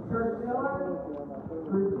 Kurt Miller,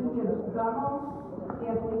 Virginia Dummel,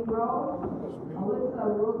 Anthony Rose, Alyssa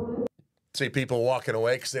Wilson. See people walking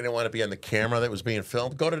away because they didn't want to be on the camera that was being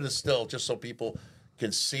filmed. Go to the still just so people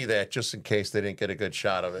can see that, just in case they didn't get a good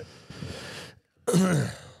shot of it.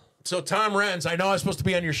 So Tom Renz, I know I was supposed to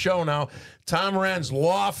be on your show now. Tom Renz,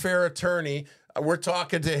 lawfare attorney. We're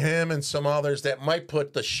talking to him and some others that might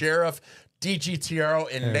put the sheriff, DGTRO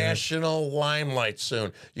in national limelight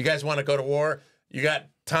soon. You guys want to go to war? You got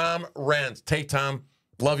Tom Renz. Take Tom.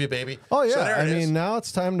 Love you, baby. Oh yeah, So there I it is. mean now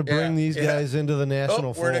it's time to bring these yeah. guys into the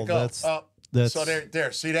national Where'd fold. it go? That's So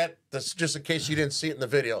there. See that? That's just in case you didn't see it in the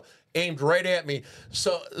video. Aimed right at me.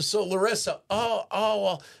 So Larissa.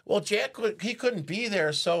 Well, Jack, he couldn't be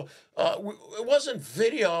there. So it wasn't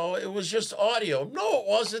video. It was just audio. No, it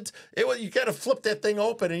wasn't. It was. You got to flip that thing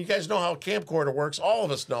open, and you guys know how a camcorder works. All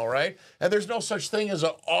of us know, right? And there's no such thing as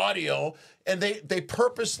an audio. And they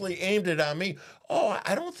purposely aimed it on me. Oh,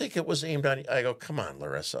 I don't think it was aimed on you. I go, come on,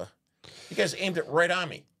 Larissa. You guys aimed it right on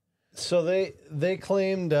me. So they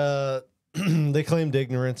claimed they claimed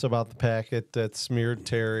ignorance about the packet that smeared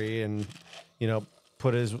Terry and, you know,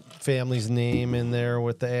 put his family's name in there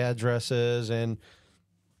with the addresses and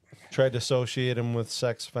tried to associate him with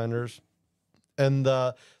sex offenders. And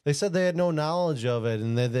they said they had no knowledge of it,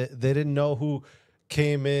 and they didn't know who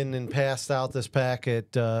came in and passed out this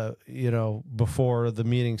packet, you know, before the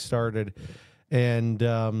meeting started. And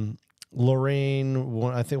Lorraine,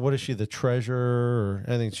 I think, what is she, the treasurer? Or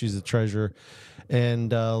I think she's the treasurer.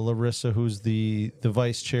 And Larissa, who's the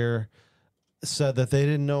vice chair, said that they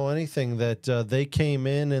didn't know anything, that they came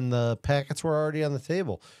in and the packets were already on the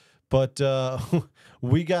table. But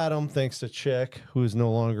we got them thanks to Chick, who's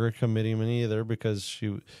no longer a committeeman either, because she,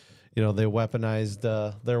 you know, they weaponized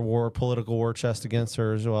their political war chest against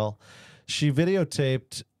her as well. She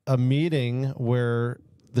videotaped a meeting where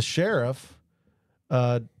the sheriff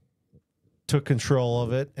took control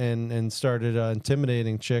of it and started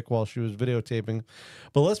intimidating Chick while she was videotaping.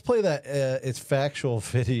 But let's play that it's factual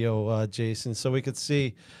video, Jason, so we could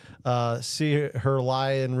see her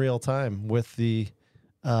lie in real time with the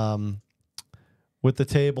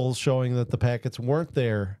tables showing that the packets weren't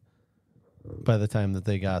there by the time that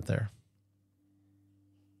they got there.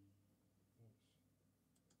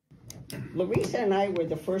 Larissa and I were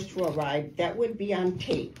the first to arrive. That would be on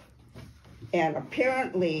tape. And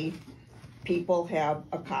apparently people have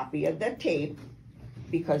a copy of the tape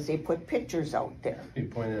because they put pictures out there. You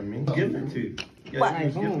pointed at me? Give it to you.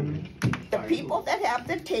 But the people that have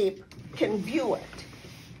the tape can view it.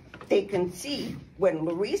 They can see when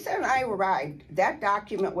Larissa and I arrived, that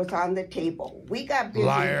document was on the table. We got busy.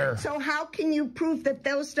 Liar. So how can you prove that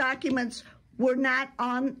those documents were not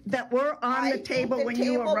on, that were on the table when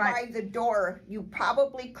you arrived? By the door, you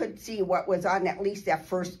probably could see what was on at least that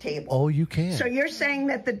first table. Oh, you can. So you're saying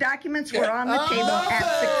that the documents were on the table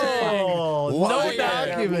at 6 o'clock? Oh, no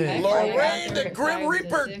document. Lorraine, the Grim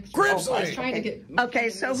Reaper, Grimsley. Trying to get. Okay,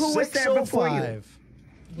 so who was there before you?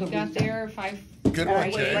 We got there 5. Good I one,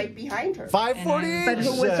 was Jay. right behind her. 5:48. But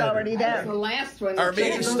who was already there? The last one. Our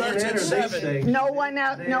meeting starts at 7. No one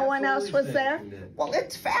else was there? Well,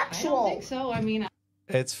 it's I don't factual. think so. I mean,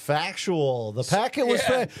 It's factual. The packet was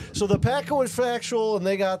so the packet was factual, and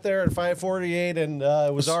they got there at 5:48, and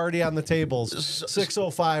it was already on the tables.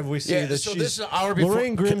 6:05. We see that so she's this is an hour before.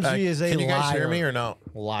 Lorraine Grimsby is a Can you guys liar. hear me or no?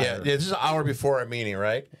 Liar. Yeah, this is an hour before our meeting,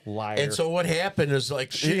 right? Liar. And so what happened is,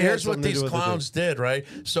 like, She had here's what something to these do with it, clowns did, right?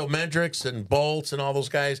 So Mendrix and Bolts and all those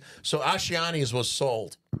guys. So Ashiani's was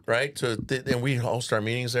sold, right? And we host our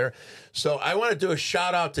meetings there. So I want to do a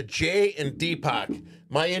shout out to Jay and Deepak,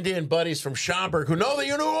 my Indian buddies from Schaumburg, who know the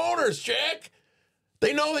new owners, Jack.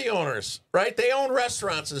 They know the owners, right? They own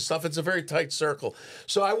restaurants and stuff. It's a very tight circle.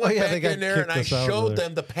 So I went back in there and I showed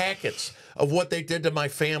them the packets of what they did to my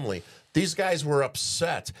family. These guys were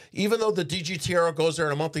upset. Even though the DGTRO goes there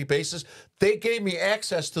on a monthly basis, they gave me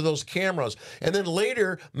access to those cameras. And then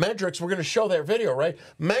later, Mendrix, we're going to show that video, right?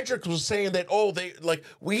 Mendrix was saying that, oh,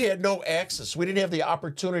 we had no access. We didn't have the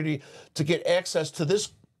opportunity to get access to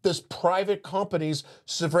this private company's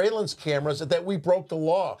surveillance cameras, that we broke the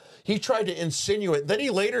law. He tried to insinuate. Then he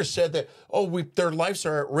later said that, oh, their lives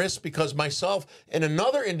are at risk because myself and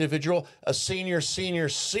another individual, a senior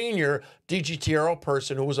DGTRO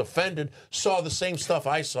person who was offended, saw the same stuff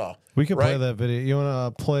I saw. We can play that video. You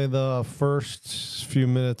want to play the first few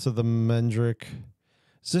minutes of the Mendrick?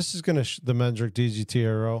 This is going to the Mendrick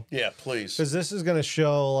DGTRO. Yeah, please. Because this is going to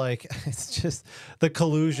show, like, it's just the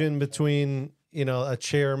collusion between, you know, the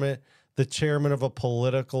chairman of a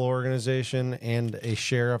political organization and a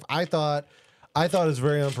sheriff. I thought it was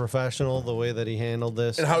very unprofessional the way that he handled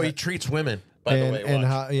this, and how he treats women. By the way, and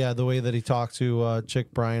how the way that he talked to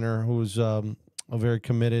Chick Briner, who's a very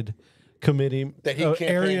committed committee that he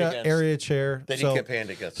area chair that he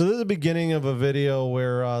campaigned against. So this is the beginning of a video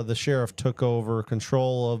where the sheriff took over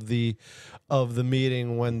control of the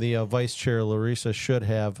meeting when the vice chair Larissa should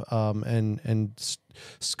have and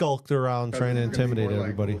skulked around trying to intimidate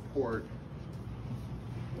everybody.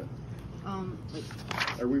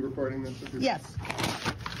 Are we recording this? Yes.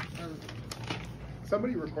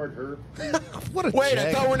 Somebody record her. Wait,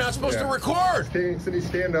 I thought we're not supposed to record. Cindy,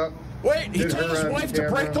 stand up. Wait, he told his wife to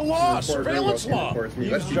break the law, surveillance law. Let's be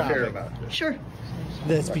fair about it. Sure.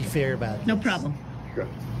 Let's be fair about it. No problem. Good.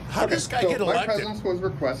 How did this guy get elected? My presence was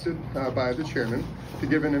requested by the chairman to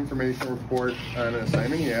give an information report on an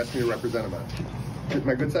assignment. He asked me to represent him on it.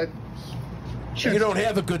 My good side? Sure. You don't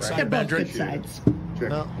have a good side, They're both Mendrick. good sides. Sure.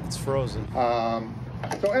 No, it's frozen.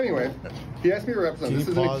 So anyway, he asked me to represent. This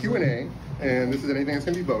isn't a Q&A, and this is anything that's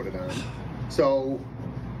going to be voted on. So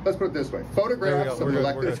let's put it this way. There we Photographs go. of We're an good.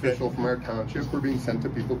 elected We're good. official from our township were being sent to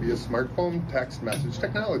people via smartphone text message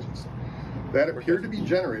technologies that appeared to be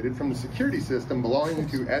generated from the security system belonging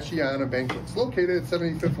to Ashiana Banquets, located at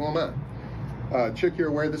 75th Lemont. Chick, you're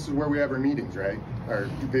aware this is where we have our meetings, right? Our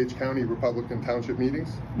DuPage County Republican Township meetings?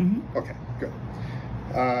 Mm-hmm. Okay,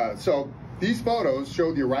 good. So these photos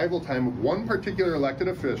show the arrival time of one particular elected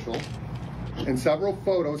official, and several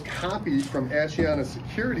photos copied from Ashiana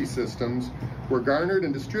security systems were garnered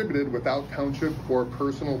and distributed without township or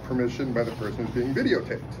personal permission by the person who's being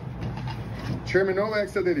videotaped. Chairman Novak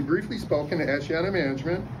said that he briefly spoken to Ashiana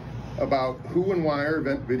management about who and why our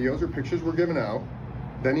event videos or pictures were given out.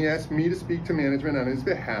 Then he asked me to speak to management on his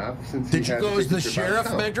behalf since Did he you had go to as the take pictures sheriff, out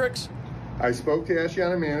of town. Mendrix? I spoke to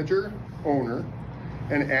Ashiana manager, owner,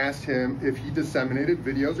 and asked him if he disseminated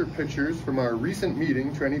videos or pictures from our recent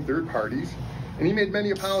meeting to any third parties, and he made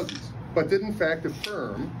many apologies, but did in fact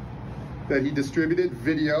affirm that he distributed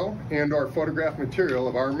video and or photograph material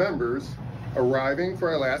of our members arriving for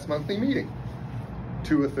our last monthly meeting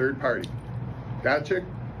to a third party. Got it, Chick?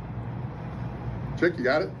 Chick, you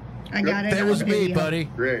got it? I got it. That was me, buddy.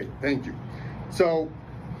 Great, thank you. So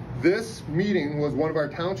this meeting was one of our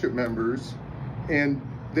township members, and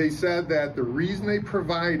they said that the reason they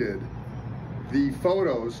provided the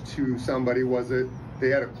photos to somebody was that they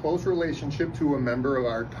had a close relationship to a member of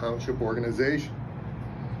our township organization.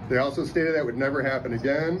 They also stated that would never happen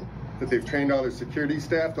again, that they've trained all their security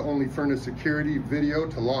staff to only furnish security video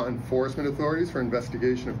to law enforcement authorities for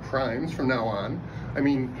investigation of crimes from now on. I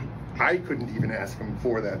mean, I couldn't even ask him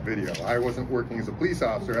for that video. I wasn't working as a police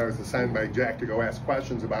officer. I was assigned by Jack to go ask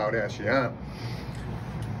questions about Ashiana.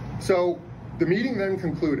 So the meeting then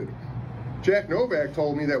concluded. Jack Novak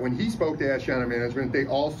told me that when he spoke to Ashiana management, they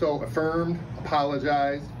also affirmed,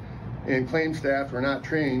 apologized, and claimed staff were not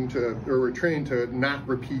trained to, or were trained to not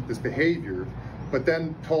repeat this behavior, but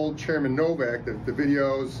then told Chairman Novak that the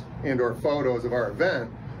videos and or photos of our event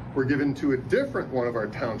were given to a different one of our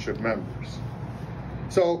township members.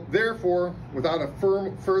 So therefore, without a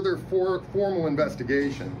further formal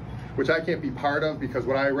investigation, which I can't be part of because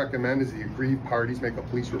what I recommend is the aggrieved parties make a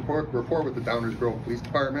police report with the Downers Grove Police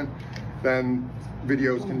Department, then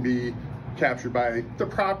videos can be captured by the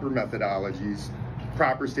proper methodologies,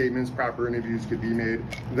 proper statements, proper interviews could be made.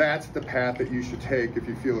 That's the path that you should take if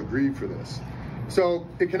you feel aggrieved for this. So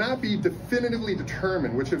it cannot be definitively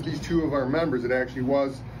determined which of these two of our members it actually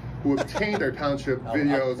was who obtained our township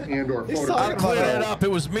videos and or photographs. I'll clear that up.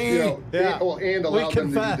 It was me. You know, and allowed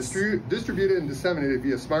them to be distributed and disseminated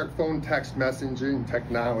via smartphone text messaging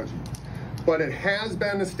technology. But it has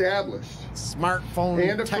been established Smartphone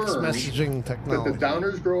and text affirmed messaging technology. that the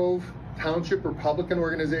Downers Grove Township Republican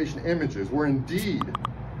Organization images were indeed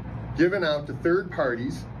given out to third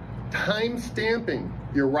parties, time stamping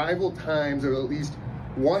the arrival times of at least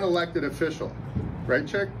one elected official. Right,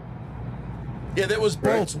 Chick? Yeah, that was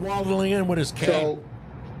Bolts waddling in with his cane. So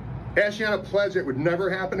Ashiana pledged it would never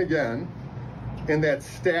happen again, and that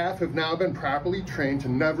staff have now been properly trained to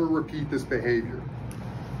never repeat this behavior.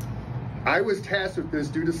 I was tasked with this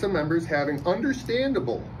due to some members having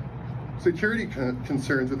understandable security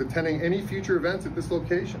concerns with attending any future events at this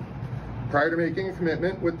location prior to making a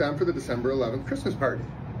commitment with them for the December 11th Christmas party.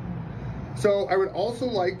 So I would also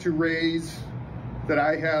like to raise that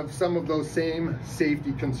I have some of those same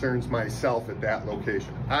safety concerns myself at that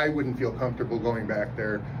location. I wouldn't feel comfortable going back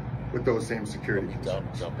there with those same security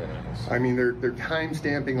concerns. I mean, they're time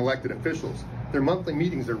stamping elected officials. Their monthly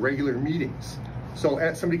meetings are regular meetings.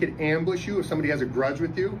 So somebody could ambush you if somebody has a grudge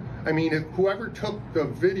with you. I mean, if whoever took the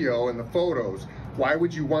video and the photos, why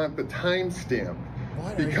would you want the timestamp?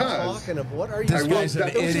 Because what are you this guy's an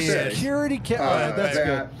idiot. Security camera. That's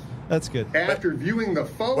good. That's good. After viewing the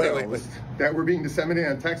photos that were being disseminated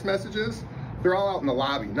on text messages, they're all out in the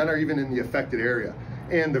lobby. None are even in the affected area.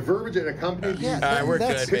 And the verbiage that accompanied these we're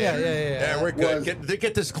good, man. Yeah, we're good.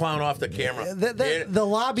 Get this clown off the camera. The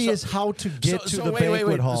lobby is how to get to the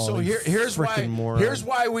banquet hall. So here's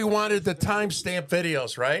why we wanted the timestamp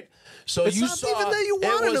videos, right? So it's you not saw even that you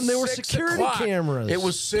wanted them. They were security cameras. It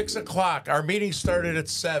was 6 o'clock. Our meeting started at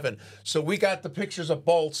 7. So we got the pictures of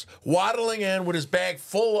Bolts waddling in with his bag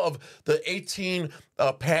full of the 18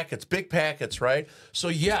 packets, big packets, right? So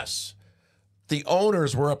yes, the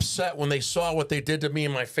owners were upset when they saw what they did to me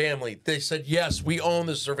and my family. They said, yes, we own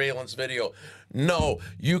the surveillance video. No,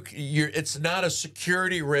 it's not a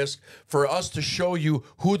security risk for us to show you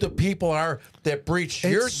who the people are that breached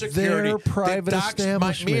your security. Their private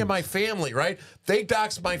establishment. Me and my family, right? They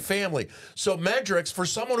doxed my family. So Mendrix, for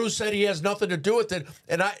someone who said he has nothing to do with it,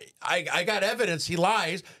 and I got evidence, he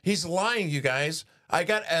lies. He's lying, you guys. I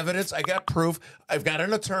got evidence. I got proof. I've got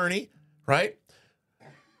an attorney, right?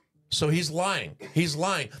 So he's lying. He's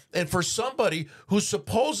lying. And for somebody who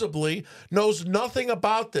supposedly knows nothing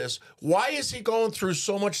about this, why is he going through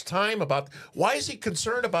so much time about, why is he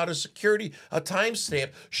concerned about a security, a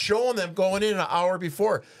timestamp, showing them going in an hour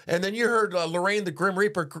before? And then you heard Lorraine, the Grim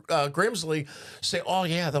Reaper, Grimsley, say, oh,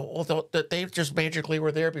 yeah, they just magically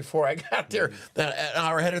were there before I got there an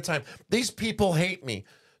hour ahead of time. These people hate me.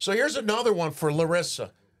 So here's another one for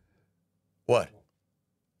Larissa. What?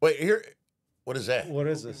 Wait, here. What is that? What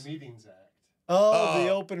is this? Meetings Act. Oh, the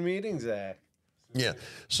Open Meetings Act. Yeah.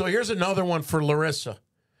 So here's another one for Larissa.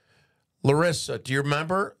 Larissa, do you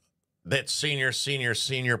remember that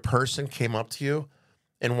senior person came up to you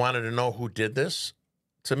and wanted to know who did this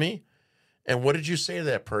to me? And what did you say to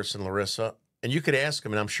that person, Larissa? And you could ask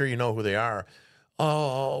them, and I'm sure you know who they are.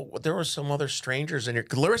 Oh, there were some other strangers in here.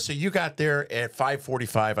 Larissa, you got there at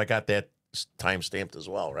 5:45. I got that time stamped as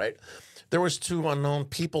well, right? There was 2 unknown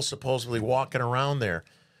people supposedly walking around there.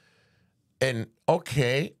 And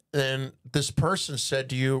okay, then this person said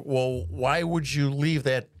to you, well, why would you leave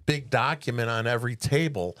that big document on every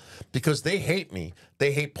table? Because they hate me.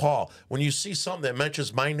 They hate Paul. When you see something that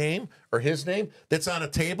mentions my name or his name that's on a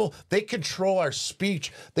table, they control our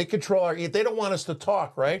speech. They control our, they don't want us to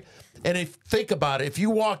talk, right? And if think about it, if you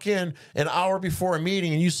walk in an hour before a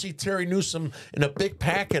meeting and you see Terry Newsom in a big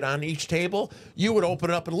packet on each table, you would open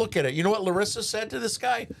it up and look at it. You know what Larissa said to this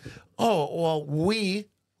guy? Oh, well,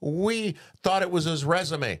 we thought it was his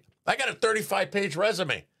resume. I got a 35-page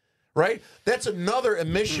resume, right? That's another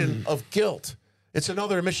admission of guilt. It's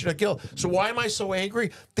another admission of guilt. So why am I so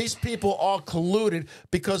angry? These people all colluded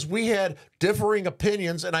because we had differing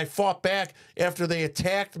opinions, and I fought back after they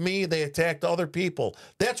attacked me, they attacked other people.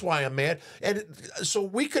 That's why I'm mad. And so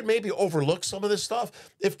we could maybe overlook some of this stuff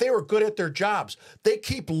if they were good at their jobs. They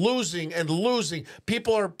keep losing and losing.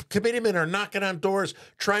 Committeemen are knocking on doors,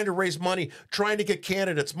 trying to raise money, trying to get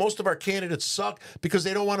candidates. Most of our candidates suck because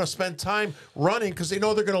they don't want to spend time running because they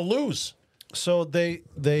know they're going to lose. So they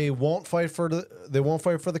won't fight for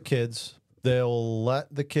the kids. They'll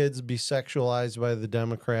let the kids be sexualized by the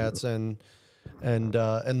Democrats and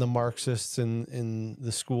the Marxists in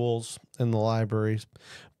the schools and the libraries.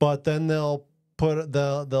 But then they'll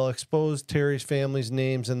expose Terry's family's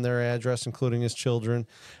names and their address, including his children,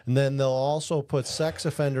 and then they'll also put sex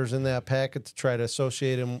offenders in that packet to try to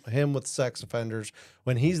associate him with sex offenders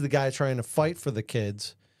when he's the guy trying to fight for the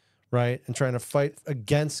kids. Right, and trying to fight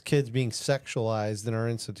against kids being sexualized in our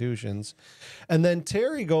institutions. And then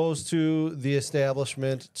Terry goes to the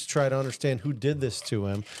establishment to try to understand who did this to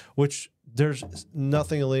him, which there's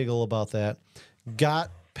nothing illegal about that.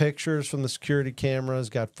 Got pictures from the security cameras,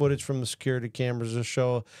 got footage from the security cameras to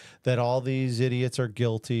show that all these idiots are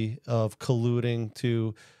guilty of colluding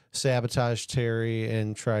to sabotage Terry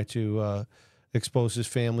and try to expose his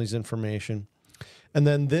family's information. And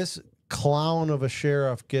then this clown of a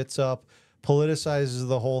sheriff gets up, politicizes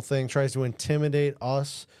the whole thing, tries to intimidate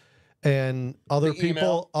us and other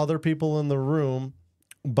people in the room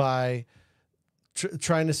by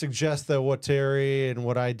trying to suggest that what Terry and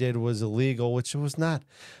what I did was illegal, which it was not.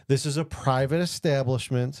 This is a private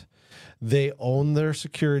establishment. They own their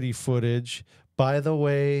security footage. By the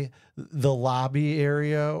way, the lobby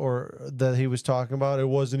area or that he was talking about, it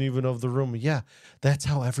wasn't even of the room. Yeah, that's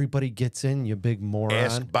how everybody gets in, you big moron.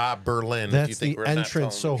 Ask Bob Berlin. That's if you think the we're not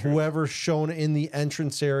entrance. So telling the truth. whoever's shown in the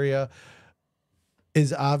entrance area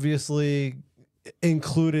is obviously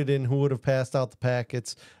included in who would have passed out the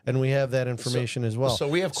packets, and we have that information as well. So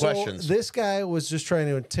we have questions. So this guy was just trying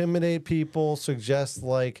to intimidate people, suggest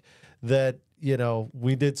like that, you know,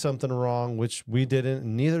 we did something wrong, which we didn't,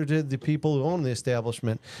 and neither did the people who own the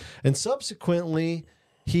establishment. And subsequently,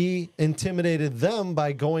 he intimidated them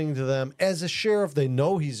by going to them as a sheriff. They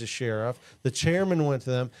know he's a sheriff. The chairman went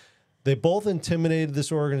to them. They both intimidated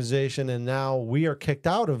this organization, and now we are kicked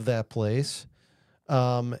out of that place.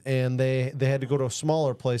 And they had to go to a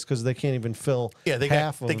smaller place because they can't even fill they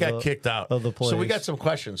got kicked out of the place. So we got some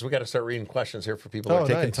questions. We got to start reading questions here for people who are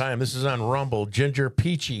taking nice. time. This is on Rumble. Ginger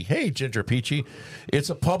Peachy. Hey, Ginger Peachy. It's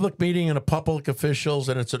a public meeting and a public officials,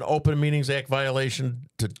 and it's an Open Meetings Act violation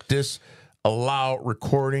to disallow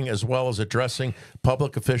recording as well as addressing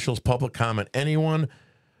public officials, public comment. Anyone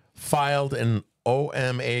filed an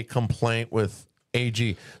OMA complaint with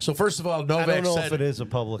AG. So first of all, Novak I don't know said, if it is a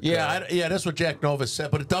public. Yeah, that's what Jack Nova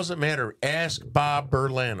said, but it doesn't matter. Ask Bob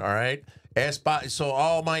Berlin, all right? Ask Bob. So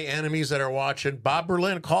all my enemies that are watching, Bob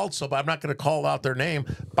Berlin called somebody. I'm not going to call out their name.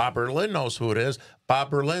 Bob Berlin knows who it is. Bob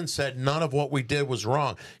Berlin said none of what we did was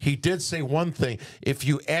wrong. He did say one thing: if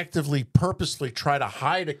you actively, purposely try to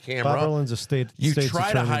hide a camera, Bob Berlin's a state's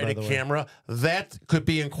try to attorney, hide by a the way. camera, that could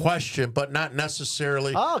be in question, but not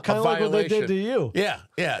necessarily Oh, kind a of like what they violation. did to you. Yeah,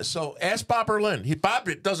 yeah. So ask Bob Berlin. Bob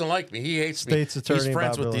doesn't like me. He hates me. State's attorney, He's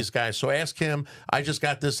friends Bob with Berlin. these guys. So ask him. I just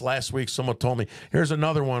got this last week. Someone told me. Here's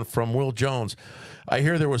another one from Will Jones. I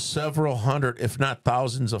hear there was several hundred, if not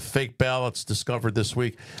thousands, of fake ballots discovered this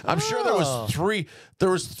week. I'm sure there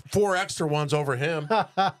was 4 extra ones over him.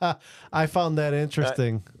 I found that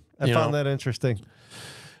interesting. I found that interesting.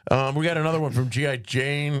 We got another one from G.I.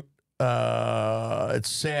 Jane. It's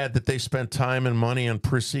sad that they spent time and money on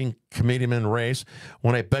precinct committeeman race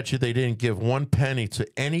when I bet you they didn't give 1 penny to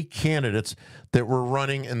any candidates that were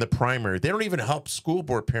running in the primary. They don't even help school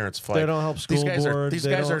board parents fight. They don't help school board. These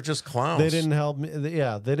guys are just clowns. They didn't help me.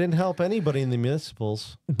 Yeah, they didn't help anybody in the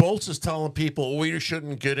municipals. Bolts is telling people we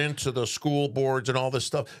shouldn't get into the school boards and all this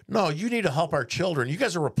stuff. No, you need to help our children. You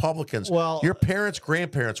guys are Republicans. Well, your parents,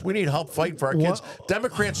 grandparents, we need help fighting for our kids.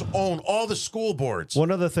 Democrats own all the school boards.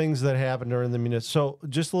 One of the things that happened during the municipal. So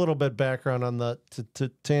just a little bit background on the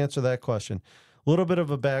to answer that question. A little bit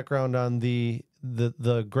of a background on the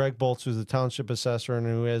Greg Bolts, who's the township assessor and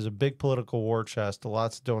who has a big political war chest,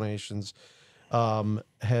 lots of donations,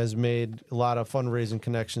 has made a lot of fundraising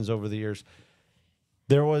connections over the years.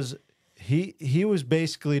 There was he was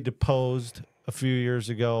basically deposed a few years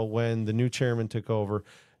ago when the new chairman took over.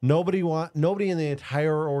 Nobody in the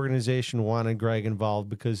entire organization wanted Greg involved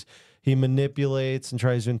because he manipulates and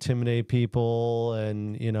tries to intimidate people,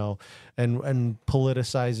 and and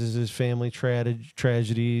politicizes his family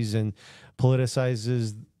tragedies and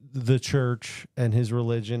politicizes the church and his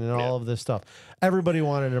religion and all of this stuff. Everybody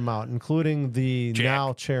wanted him out, including the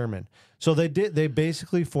now chairman. So they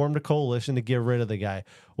basically formed a coalition to get rid of the guy.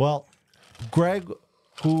 Well, Greg,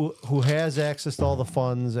 who has access to all the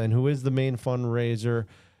funds and who is the main fundraiser,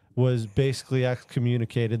 was basically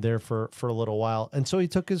excommunicated there for a little while. And so he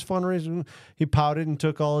took his fundraising, he pouted and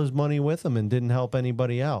took all his money with him and didn't help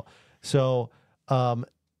anybody out. So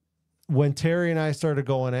when Terry and I started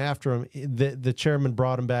going after him, the chairman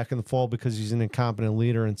brought him back in the fall because he's an incompetent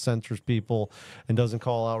leader and censors people and doesn't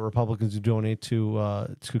call out Republicans who donate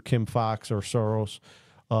to Kim Fox or Soros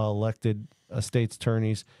elected state's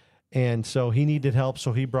attorneys. And so he needed help,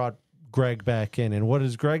 so he brought Greg back in. And what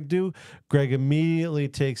does Greg do? Greg immediately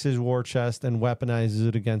takes his war chest and weaponizes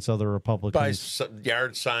it against other Republicans. By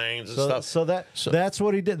yard signs and stuff. So that's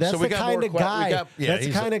what he did. That's the kind of guy. That's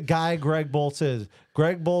the kind of guy Greg Bolts is.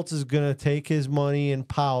 Greg Bolts is going to take his money and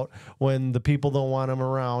pout when the people don't want him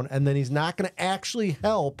around, and then he's not going to actually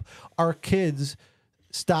help our kids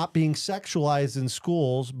stop being sexualized in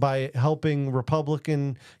schools by helping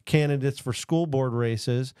Republican candidates for school board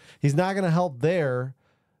races. He's not going to help there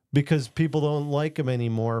because people don't like him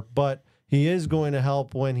anymore, but he is going to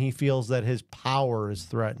help when he feels that his power is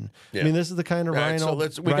threatened. Yeah. I mean, this is the kind of RINO.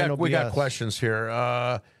 So we got questions here.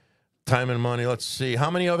 Time and money. Let's see.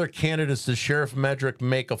 How many other candidates does Sheriff Medrick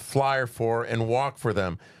make a flyer for and walk for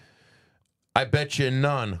them? I bet you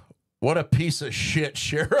none. What a piece of shit,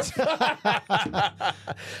 Sheriff.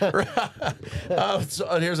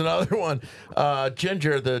 So here's another one.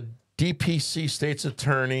 Ginger, the DPC state's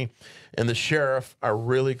attorney and the sheriff are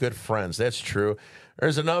really good friends. That's true.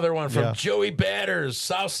 There's another one from Joey Batters,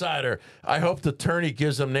 Southsider. I hope the attorney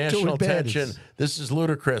gives them national attention. This is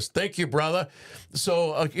ludicrous. Thank you, brother.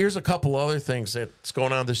 So here's a couple other things that's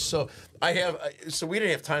going on. So we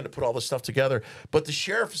didn't have time to put all this stuff together, but the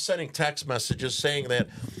sheriff is sending text messages saying that,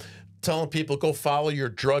 telling people go follow your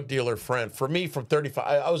drug dealer friend. For me, from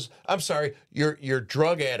 35, I'm sorry, your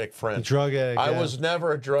drug addict friend. Drug addict. I was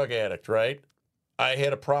never a drug addict, right? I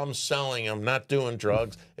had a problem selling them, not doing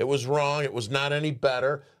drugs. It was wrong. It was not any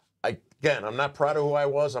better. Again, I'm not proud of who I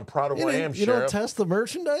was. I'm proud of who I am, You Sheriff. don't test the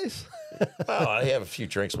merchandise? Well, I have a few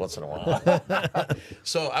drinks once in a while.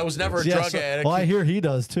 So I was never a drug addict. Well, I hear he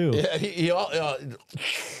does too. Yeah,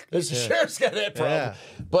 the sheriff's got that problem. Yeah.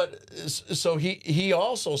 But so he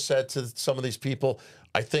also said to some of these people,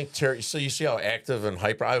 I think Terry, so you see how active and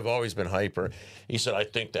hyper, I've always been hyper. He said, I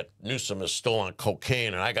think that Newsom is still on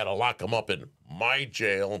cocaine and I got to lock him up in my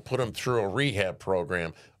jail and put him through a rehab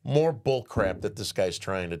program. More bull crap that this guy's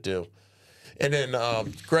trying to do. And then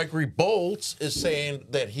Gregory Bolts is saying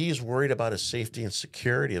that he's worried about his safety and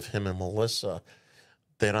security of him and Melissa.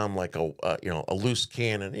 That I'm like a loose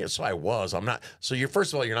cannon. Yeah, so I was. I'm not. So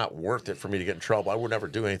first of all, you're not worth it for me to get in trouble. I would never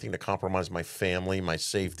do anything to compromise my family, my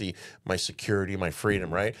safety, my security, my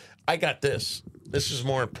freedom. Right? I got this. This is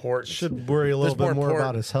more important. Should worry a little bit more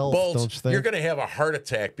about his health, Bulls, don't you think? You're going to have a heart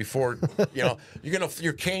attack before,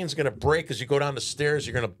 your cane's going to break as you go down the stairs.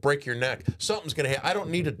 You're going to break your neck. Something's going to happen. I don't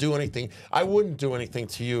need to do anything. I wouldn't do anything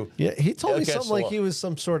to you. Yeah, he told me against something the like law. he was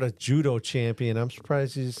some sort of judo champion. I'm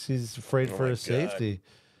surprised he's afraid for his safety.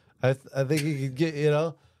 I think he could get,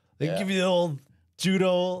 they give you the old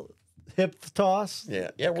judo hip toss.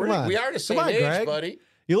 Yeah, Come on. we are the same Come on, age, Greg. buddy.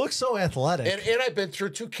 You look so athletic. And I've been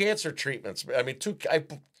through 2 cancer treatments. I mean,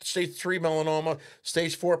 stage 3 melanoma,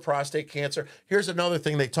 stage 4 prostate cancer. Here's another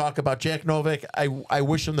thing they talk about. Jack Novak, I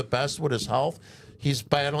wish him the best with his health. He's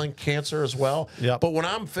battling cancer as well. Yep. But when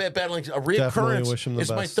I'm battling a Definitely wish him reoccurrence, the it's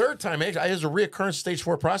my best. 3rd time. I has a reoccurrence stage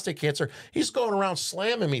 4 prostate cancer. He's going around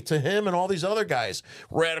slamming me to him and all these other guys,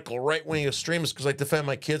 radical right-wing extremists, because I defend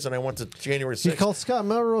my kids and I went to January 6th. He called Scott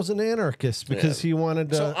Melrose an anarchist because he wanted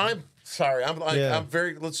to. So I'm sorry. I'm Yeah.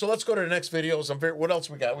 very. So let's go to the next videos. What else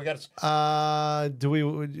we got? We got. Do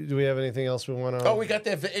we have anything else we want to? Oh, we got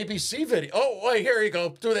that ABC video. Oh, wait, here you go.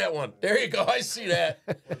 Do that one. There you go. I see that.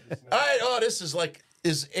 This is like,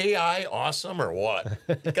 is AI awesome or what?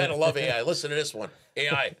 You gotta love AI. Listen to this one.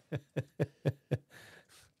 AI.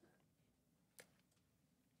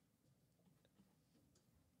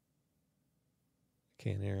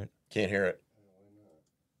 Can't hear it. Can't hear it.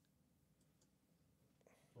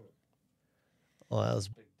 Oh, that was a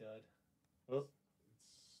big dud.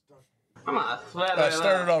 I'm a sweater.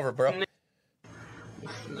 Start it over, bro.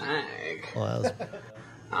 Snag. Oh, that was.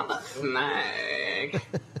 I'm a snag.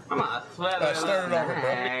 I'm a sweater. Start it over,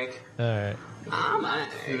 bro. All right. I'm a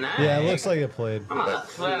snag. Yeah, it looks like it played. I'm a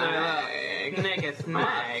sweater. Nigga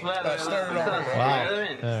snag. Start it over, bro. Wow.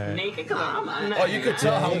 All right. Sneaky, 'cause I'm a Oh, you could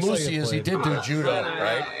tell how looks like loose he it is. He played. did do judo,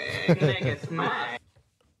 right? Nigga snag.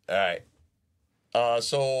 All right.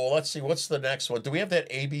 So let's see. What's the next one? Do we have that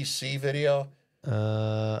ABC video?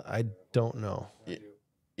 I don't know.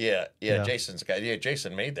 Yeah. Jason's guy. Yeah,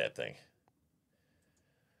 Jason made that thing.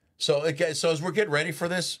 So again, as we're getting ready for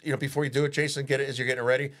this, before you do it, Jason, as you're getting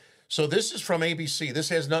ready. So this is from ABC. This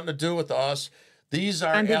has nothing to do with us. These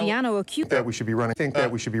are. And Viviano accused that we should be running. I think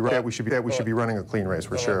that we should be running a clean race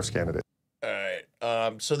for sheriff's candidate. All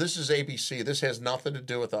right. So this is ABC. This has nothing to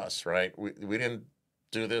do with us, right? We didn't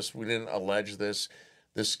do this. We didn't allege this.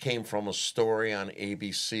 This came from a story on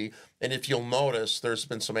ABC. And if you'll notice, there's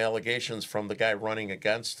been some allegations from the guy running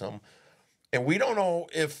against him. And we don't know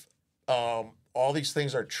if all these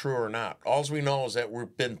things are true or not. All we know is that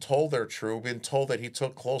we've been told they're true. We've been told that he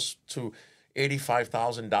took close to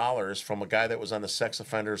 $85,000 from a guy that was on the sex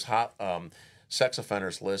offenders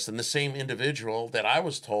list. And the same individual that I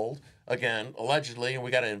was told, again, allegedly, and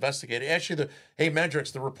we got to investigate it. Actually, hey,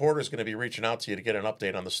 Mendrix, the reporter is going to be reaching out to you to get an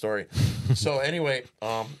update on the story. So anyway,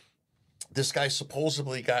 this guy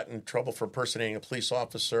supposedly got in trouble for impersonating a police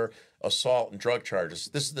officer, assault, and drug charges.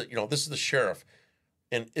 This is the sheriff.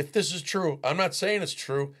 And if this is true, I'm not saying it's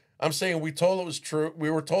true. I'm saying we told it was true.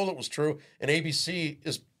 We were told it was true, and ABC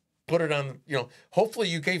is put it on. Hopefully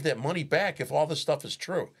you gave that money back if all this stuff is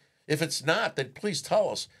true. If it's not, then please tell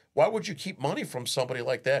us. Why would you keep money from somebody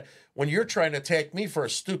like that when you're trying to attack me for a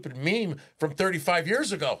stupid meme from 35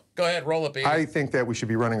 years ago? Go ahead, roll it, baby. I think that we should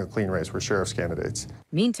be running a clean race for sheriff's candidates.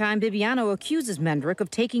 Meantime, Bibiano accuses Mendrick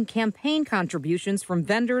of taking campaign contributions from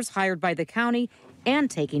vendors hired by the county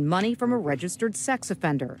and taking money from a registered sex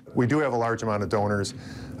offender. We do have a large amount of donors.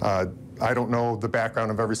 I don't know the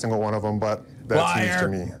background of every single one of them, but that's news to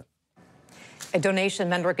me. A donation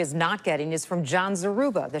Mendrick is not getting is from John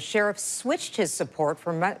Zaruba. The sheriff switched his support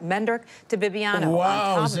from Mendrick to Bibiano.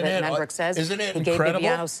 Wow, On top of it, Mendrick says he gave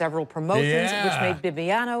Bibiano several promotions, which made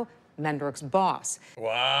Bibiano Mendrick's boss.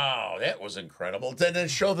 Wow, that was incredible. Then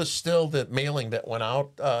show the mailing that went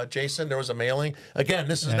out, Jason. There was a mailing. Again,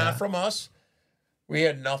 this is not from us. We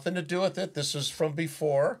had nothing to do with it. This is from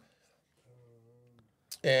before.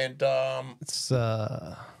 And it's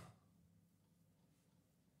up.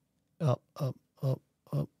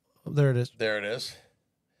 There it is. There it is.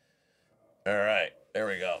 All right, there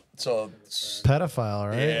we go. So pedophile,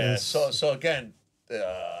 right? Yeah. It's, So again,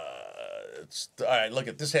 it's all right.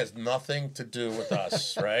 Look, this has nothing to do with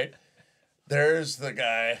us, right? There's the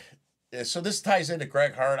guy. So this ties into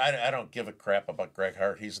Greg Hart. I don't give a crap about Greg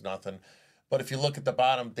Hart. He's nothing. But if you look at the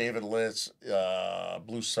bottom, David Litz,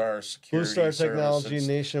 Blue Star Security Blue Star Technology, Services,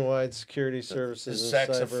 Nationwide Security Services,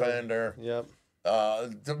 sex cyber. offender. Yep.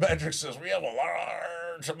 The metric says we have a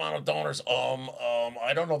large amount of donors.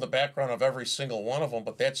 I don't know the background of every single one of them,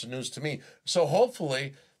 but that's news to me. So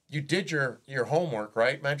hopefully you did your homework,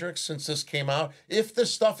 right, Mendrix, since this came out. If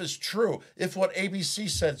this stuff is true, if what ABC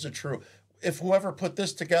says is true, if whoever put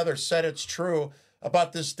this together said it's true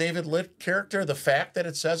about this David Litt character, the fact that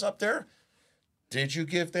it says up there, did you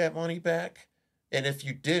give that money back? And if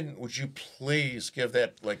you didn't, would you please give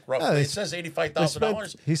that, like, roughly, Yeah, it says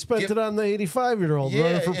 $85,000. He spent it on the 85-year-old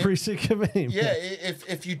running for precinct committee. Yeah,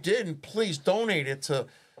 if you didn't, please donate it to,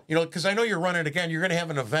 you know, because I know you're running again. You're going to have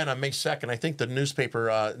an event on May 2nd. I think the newspaper,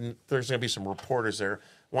 there's going to be some reporters there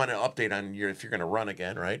want to update on you if you're going to run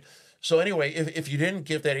again, right? So anyway, if you didn't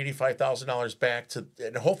give that $85,000 back to,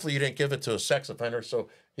 and hopefully you didn't give it to a sex offender so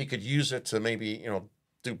he could use it to maybe, you know,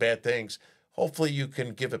 do bad things. Hopefully you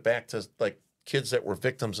can give it back to, like, kids that were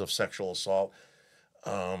victims of sexual assault.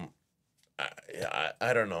 I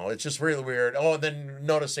don't know. It's just really weird. Oh, and then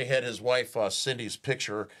notice they had his wife, Cindy's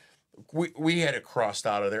picture. We had it crossed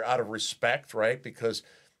out of there out of respect, right? Because,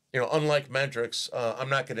 you know, unlike Mendrix, I'm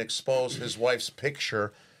not going to expose his wife's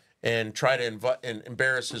picture and try to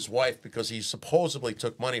embarrass his wife because he supposedly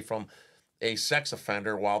took money from a sex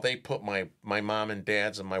offender while they put my mom and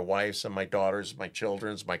dad's and my wife's and my daughter's, my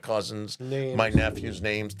children's, my cousins, my nephew's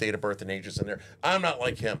names, date of birth and ages in there. I'm not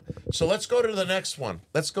like him. So let's go to the next one.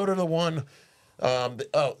 Let's go to the one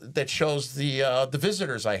that shows the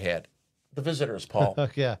visitors I had. The visitors, Paul.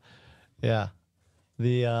 Yeah. Yeah.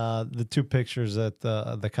 The two pictures at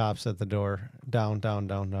the cops at the door. Down.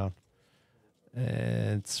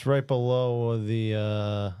 And it's right below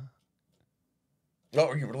the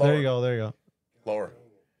No, you were lower. There you go. Lower.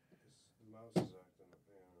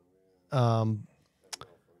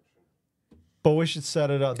 But we should set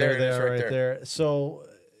it up. There There, it is, right there. So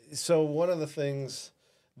one of the things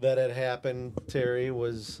that had happened, Terry,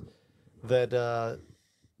 was that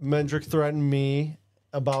Mendrick threatened me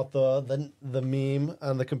about the meme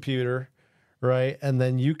on the computer, right? And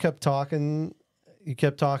then you kept talking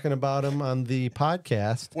about him on the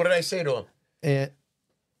podcast. What did I say to him? And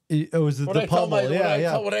it was the pummel. What did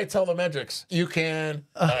I tell the Mendricks? You can.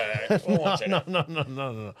 All right.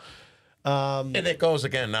 No. And it goes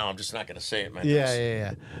again now. I'm just not going to say it, Mendricks.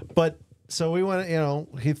 Yeah. But so we went,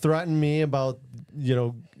 he threatened me about,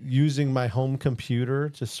 using my home computer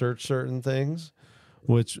to search certain things,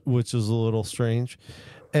 which was a little strange.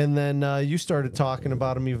 And then you started talking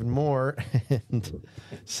about him even more and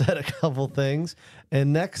said a couple things.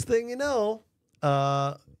 And next thing you know,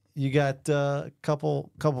 you got a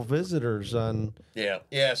couple visitors on.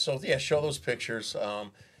 Yeah. So show those pictures.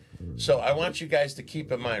 So I want you guys to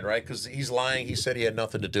keep in mind, right? Because he's lying. He said he had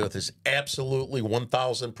nothing to do with this. Absolutely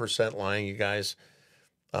 1,000% lying, you guys.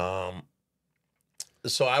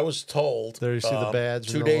 So I was told. There you see the badge.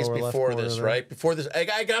 2 days before this, right? Before this,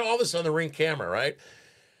 I got all this on the Ring camera, right?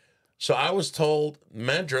 So I was told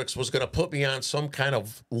Mendrix was going to put me on some kind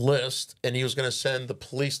of list, and he was going to send the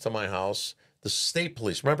police to my house, the state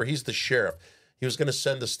police. Remember, he's the sheriff. He was going to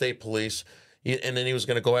send the state police, and then he was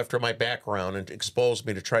going to go after my background and expose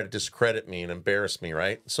me to try to discredit me and embarrass me,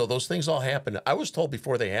 right? So those things all happened. I was told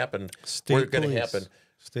before they happened were going to happen.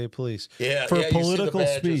 State police. Yeah, for political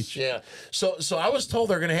badges, speech. Yeah. So I was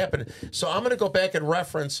told they're going to happen. So I'm going to go back and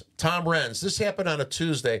reference Tom Renz. This happened on a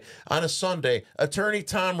Tuesday. On a Sunday, attorney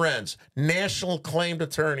Tom Renz, national acclaimed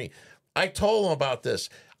attorney. I told him about this.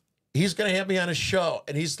 He's going to have me on his show,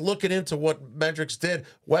 and he's looking into what Mendrix did,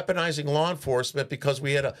 weaponizing law enforcement because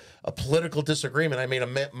we had a political disagreement. I made a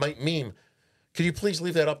meme. Could you please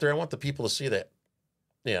leave that up there? I want the people to see that.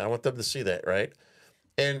 Yeah, I want them to see that, right?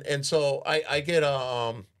 And so I get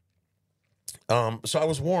so I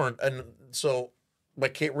was warned, and so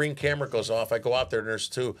my Ring camera goes off. I go out there, and there's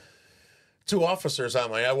two officers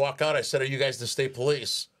on me. I walk out. I said, "Are you guys the state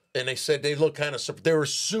police?" And they said they look kind of. They were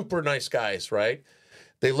super nice guys, right?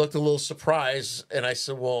 They looked a little surprised, and I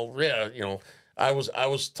said, "Well, yeah, I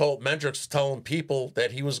was told Mendrix was telling people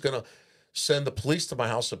that he was going to send the police to my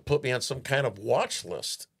house and put me on some kind of watch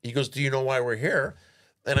list." He goes, "Do you know why we're here?"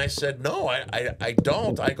 And I said, "No, I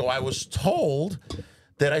don't." I go, "I was told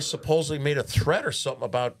that I supposedly made a threat or something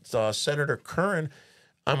about Senator Curran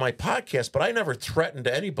on my podcast, but I never threatened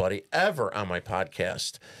anybody ever on my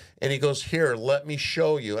podcast." And he goes, "Here, let me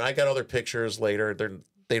show you." And I got other pictures later.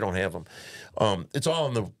 They don't have them. It's all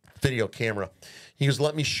on the video camera. He goes,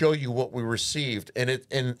 "Let me show you what we received." And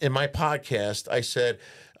in my podcast, I said,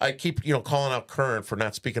 I keep, calling out Curran for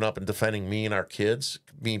not speaking up and defending me and our kids,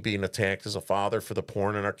 me being attacked as a father for the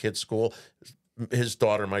porn in our kids' school. His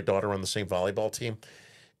daughter and my daughter are on the same volleyball team.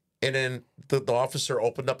 And then the officer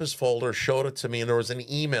opened up his folder, showed it to me, and there was an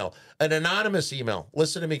email, an anonymous email.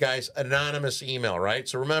 Listen to me, guys, anonymous email, right?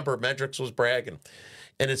 So remember, Mendrix was bragging.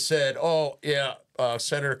 And it said, "Oh, yeah,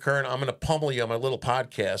 Senator Curran, I'm going to pummel you on my little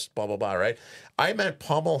podcast, blah, blah, blah," right? I meant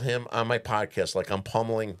pummel him on my podcast like I'm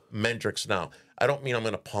pummeling Mendrix now. I don't mean I'm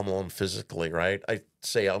going to pummel him physically, right? I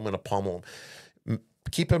say I'm going to pummel him.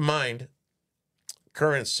 Keep in mind,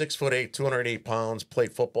 Curran, 6'8", 208 pounds,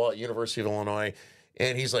 played football at University of Illinois.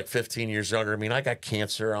 And he's like 15 years younger. I mean, I got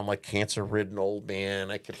cancer. I'm like cancer-ridden old man.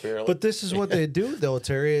 I could barely. But this is what they do, though,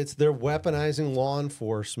 Terry. They're weaponizing law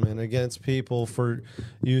enforcement against people for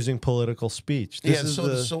using political speech. This is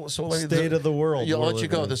the state of the world. I'll let you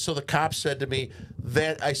go. So the cop said to me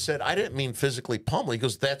that I said, I didn't mean physically pummel. He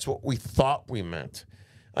goes, that's what we thought we meant.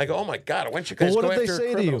 I go, oh my God, why don't you guys go after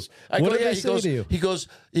criminals? I go, yeah. He goes,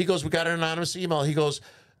 we got an anonymous email. He goes,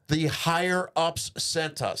 the higher ups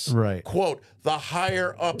sent us. Right. Quote, the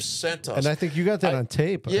higher ups sent us. And I think you got that on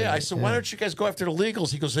tape. Yeah. I said, why don't you guys go after the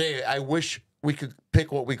legals? He goes, hey, I wish we could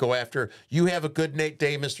pick what we go after. You have a good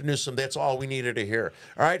day, Mr. Newsom. That's all we needed to hear.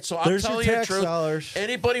 All right. So I'm telling you the truth. Dollars.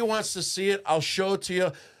 Anybody wants to see it, I'll show it to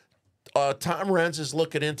you. Tom Renz is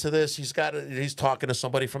looking into this. He's talking to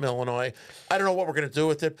somebody from Illinois. I don't know what we're going to do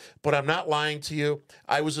with it, but I'm not lying to you.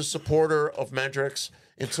 I was a supporter of Mendricks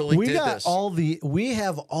until he did this. We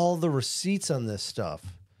have all the receipts on this stuff.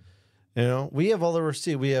 You know, we have all the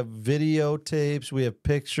receipts. We have videotapes. We have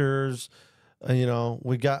pictures. You know,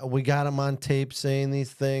 we got them on tape saying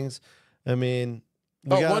these things. I mean,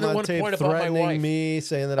 we got them on tape threatening me,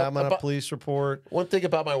 saying that I'm on a police report. One thing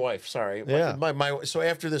about my wife, sorry. Yeah. So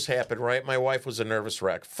after this happened, right, my wife was a nervous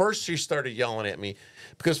wreck. First, she started yelling at me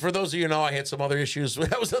because for those of you who know, I had some other issues.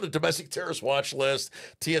 I was on the domestic terrorist watch list,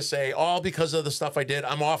 TSA, all because of the stuff I did.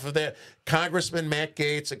 I'm off of that. Congressman Matt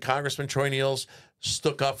Gaetz and Congressman Troy Niels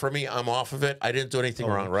stuck up for me. I'm off of it. I didn't do anything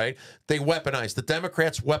wrong, right? They weaponized. The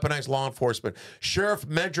Democrats weaponized law enforcement. Sheriff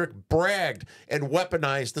Mendrick bragged and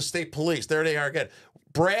weaponized the state police. There they are again.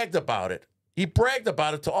 Bragged about it. He bragged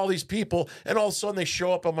about it to all these people, and all of a sudden they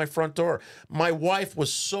show up on my front door. My wife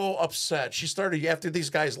was so upset. She started, after these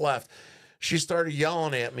guys left, she started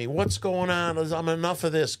yelling at me, what's going on? I'm enough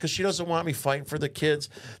of this, because she doesn't want me fighting for the kids.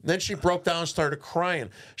 And then she broke down and started crying.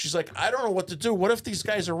 She's like, I don't know what to do. What if these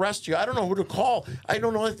guys arrest you? I don't know who to call. I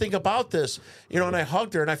don't know anything about this. You know, and I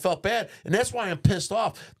hugged her, and I felt bad. And that's why I'm pissed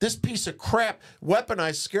off. This piece of crap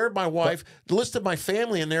weaponized, scared my wife, listed my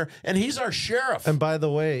family in there, and he's our sheriff. And by the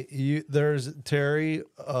way, Terry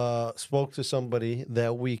spoke to somebody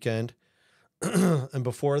that weekend, and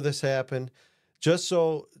before this happened, just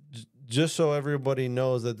so everybody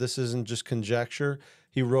knows that this isn't just conjecture,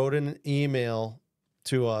 he wrote an email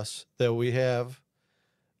to us that we have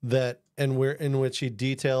in which he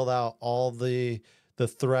detailed out all the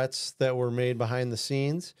threats that were made behind the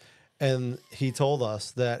scenes, and he told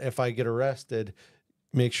us that if I get arrested,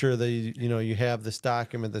 make sure that you have this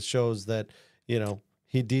document that shows that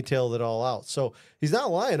he detailed it all out. So he's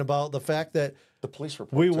not lying about the fact that the police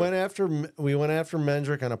report. We went after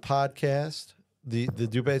Mendrick on a podcast. The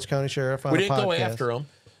DuPage County Sheriff on a podcast. We didn't go after him.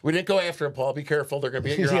 We didn't go after him, Paul. Be careful. They're going to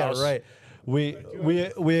be at your house. Yeah, right. We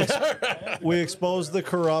exposed the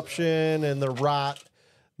corruption and the rot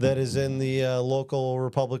that is in the local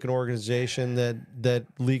Republican organization that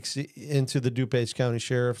leaks into the DuPage County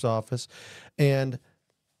Sheriff's Office. And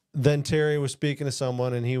then Terry was speaking to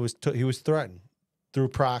someone, and he was threatened through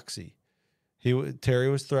proxy. Terry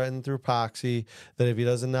was threatened through proxy that if he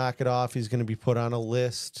doesn't knock it off, he's going to be put on a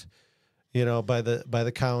list, by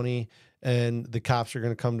the county, and the cops are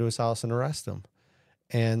going to come to his house and arrest him.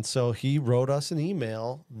 And so he wrote us an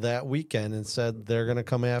email that weekend and said, they're going to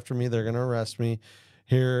come after me. They're going to arrest me.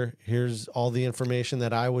 Here's all the information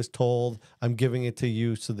that I was told. I'm giving it to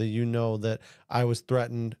you so that you know that I was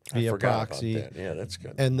threatened via proxy. About that. Yeah, that's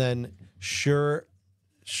good. And then sure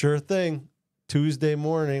thing, Tuesday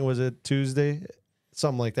morning, was it Tuesday?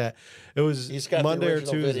 Something like that. It was Monday or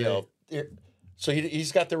Tuesday. Video. So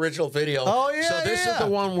he's got the original video. Oh, yeah. So this is the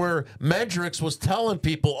one where Mendricks was telling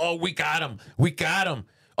people, oh, we got him. We got him.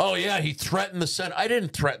 Oh, yeah, he threatened the senator. I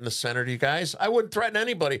didn't threaten the senator, you guys. I wouldn't threaten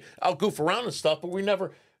anybody. I'll goof around and stuff, but we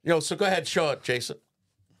never, so go ahead, show it, Jason.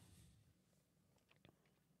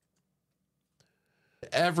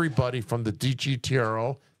 Everybody from the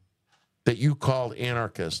DGTRO that you called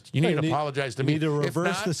anarchist, you need to apologize to me. You need to reverse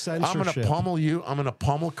if not, the censorship. I'm going to pummel you. I'm going to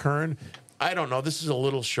pummel Kern. I don't know. This is a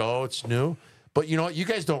little show. It's new. But you know what? You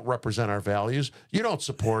guys don't represent our values. You don't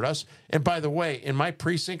support us. And by the way, in my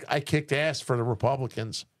precinct, I kicked ass for the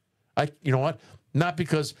Republicans. You know what? Not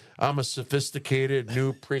because I'm a sophisticated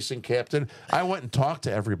new precinct captain. I went and talked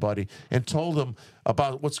to everybody and told them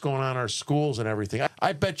about what's going on in our schools and everything.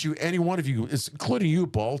 I bet you any one of you, including you,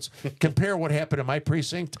 Bolts, compare what happened in my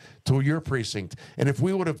precinct to your precinct. And if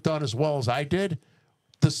we would have done as well as I did,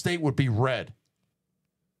 the state would be red.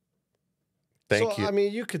 Thank you. I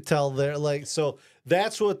mean, you could tell there, so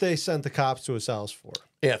that's what they sent the cops to his house for.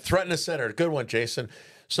 Yeah, threaten the senator. Good one, Jason.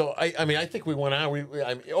 So I mean, I think we went on.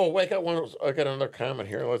 I got another comment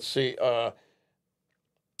here. Let's see.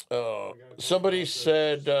 Somebody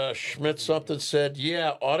said, Schmidt something said,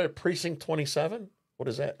 yeah, audit precinct 27. What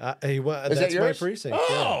is that? That's that yours? my precinct.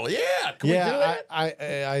 Oh, yeah. Can we do that?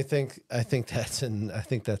 I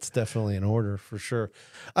think that's definitely in order for sure.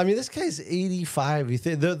 I mean, this guy's 85. You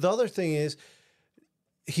think the other thing is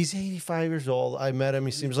he's 85 years old. I met him.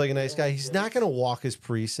 He seems like a nice guy. He's not going to walk his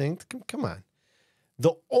precinct. Come on.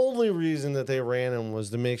 The only reason that they ran him was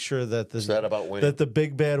to make sure that the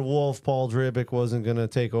big bad wolf, Paul Dribick, wasn't going to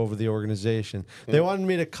take over the organization. They wanted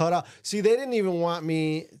me to cut out. See, they didn't even want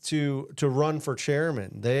me to run for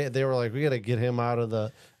chairman. They were like, we got to get him out of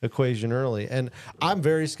the equation early. And I'm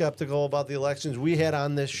very skeptical about the elections. We had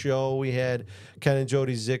on this show, we had Ken and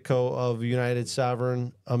Jody Zitko of United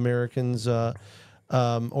Sovereign Americans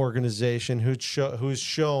organization, who's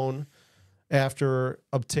shown, after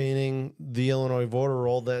obtaining the Illinois voter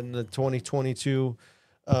roll, that in the 2022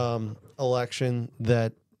 election,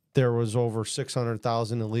 that there was over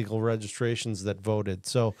 600,000 illegal registrations that voted.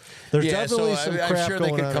 So there's definitely some crap I'm sure they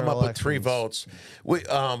going could on come in up with 3 elections.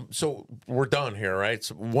 votes. So we're done here, right?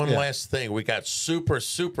 So one last thing. We got super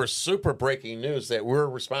breaking news that we're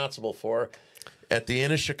responsible for at the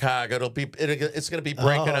Inn of Chicago. It's going to be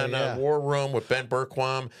breaking on War Room with Ben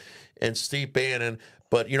Berquam and Steve Bannon.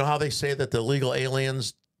 But you know how they say that the illegal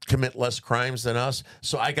aliens commit less crimes than us?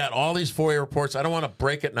 So I got all these FOIA reports. I don't want to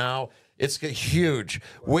break it now. It's huge.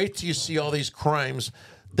 Wait till you see all these crimes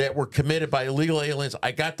that were committed by illegal aliens.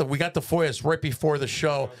 We got the FOIAs right before the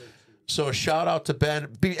show. So a shout out to Ben.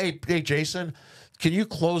 Hey, Jason, can you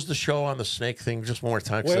close the show on the snake thing just one more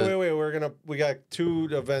time? Wait. We got 2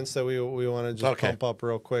 events that we want to just pump up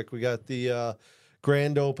real quick. We got the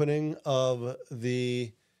grand opening of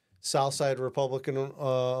the Southside Republican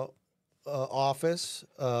office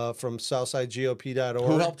from SouthsideGOP.org.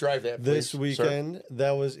 Who helped drive that this weekend? Sir?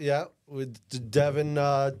 That was with Devin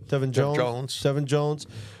Jones. Devin Jones,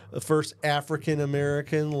 the first African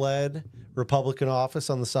American led Republican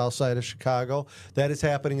office on the south side of Chicago. That is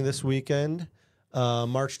happening this weekend,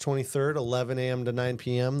 March 23rd, 11 a.m. to 9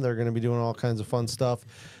 p.m. They're going to be doing all kinds of fun stuff.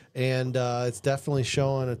 And it's definitely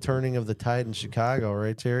showing a turning of the tide in Chicago,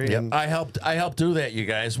 right, Terry? Yep. And I helped do that, you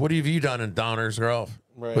guys. What have you done in Downers Grove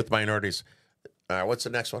with minorities? All right, what's the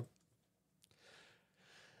next one?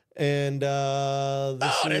 And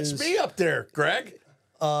it's me up there, Greg.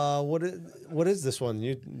 What is this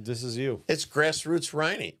one? This is you. It's Grassroots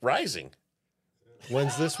Rising.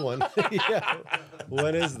 When's this one? Yeah.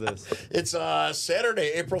 When is this? It's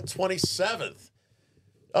Saturday, April 27th.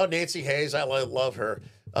 Oh, Nancy Hayes, I love her.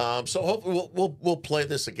 So hopefully we'll play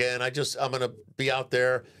this again. I'm gonna be out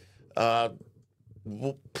there.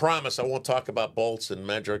 We'll promise I won't talk about Bolts and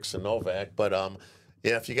Medricks and Novak, but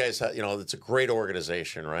yeah, if you guys it's a great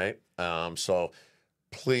organization, right? So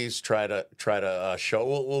please try to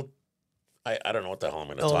show. I don't know what the hell I'm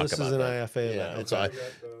gonna talk about. This is an IFA. Yeah, event. it's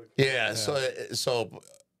yeah. So.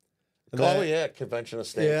 Convention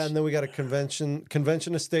Estates. Yeah, and then we got a convention.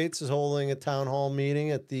 Convention Estates is holding a town hall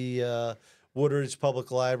meeting at the Woodridge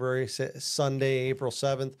Public Library Sunday, April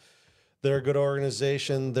 7th. They're a good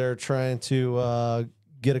organization. They're trying to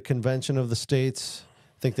get a convention of the states.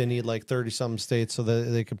 I think they need like 30-something states so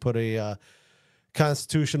that they could put a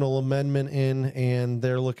constitutional amendment in, and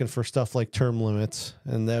they're looking for stuff like term limits,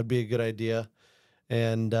 and that'd be a good idea.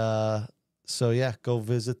 And so, yeah, go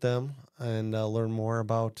visit them and learn more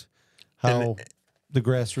about how the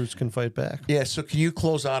grassroots can fight back. Yeah, so can you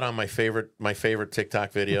close out on my favorite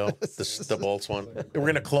TikTok video, the Bolts one? We're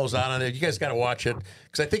gonna close out on it. You guys got to watch it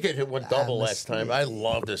because I think it went double last time. I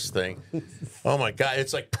love this thing. Oh my god,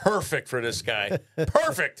 it's like perfect for this guy.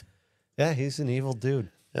 Perfect. Yeah, he's an evil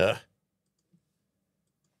dude. Yeah.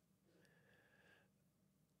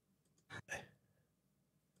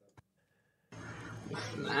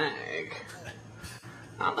 Snag.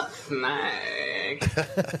 I'm a snag.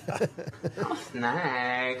 I'm a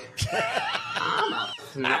snag. I'm a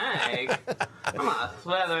snag. I'm a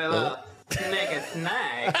slithery little naked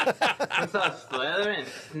snag. I'm so slithery and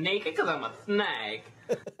sneaky because I'm a snag.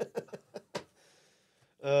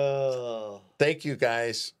 Thank you,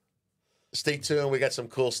 guys. Stay tuned. We got some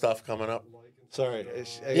cool stuff coming up. Sorry.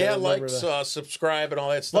 Subscribe and all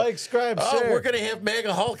that stuff. Like, subscribe, share. We're going to have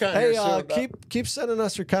MAGA Hulk on here soon. Keep sending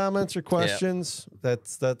us your comments or questions. Yeah.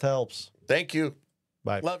 That helps. Thank you.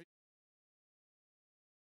 Bye. Love you.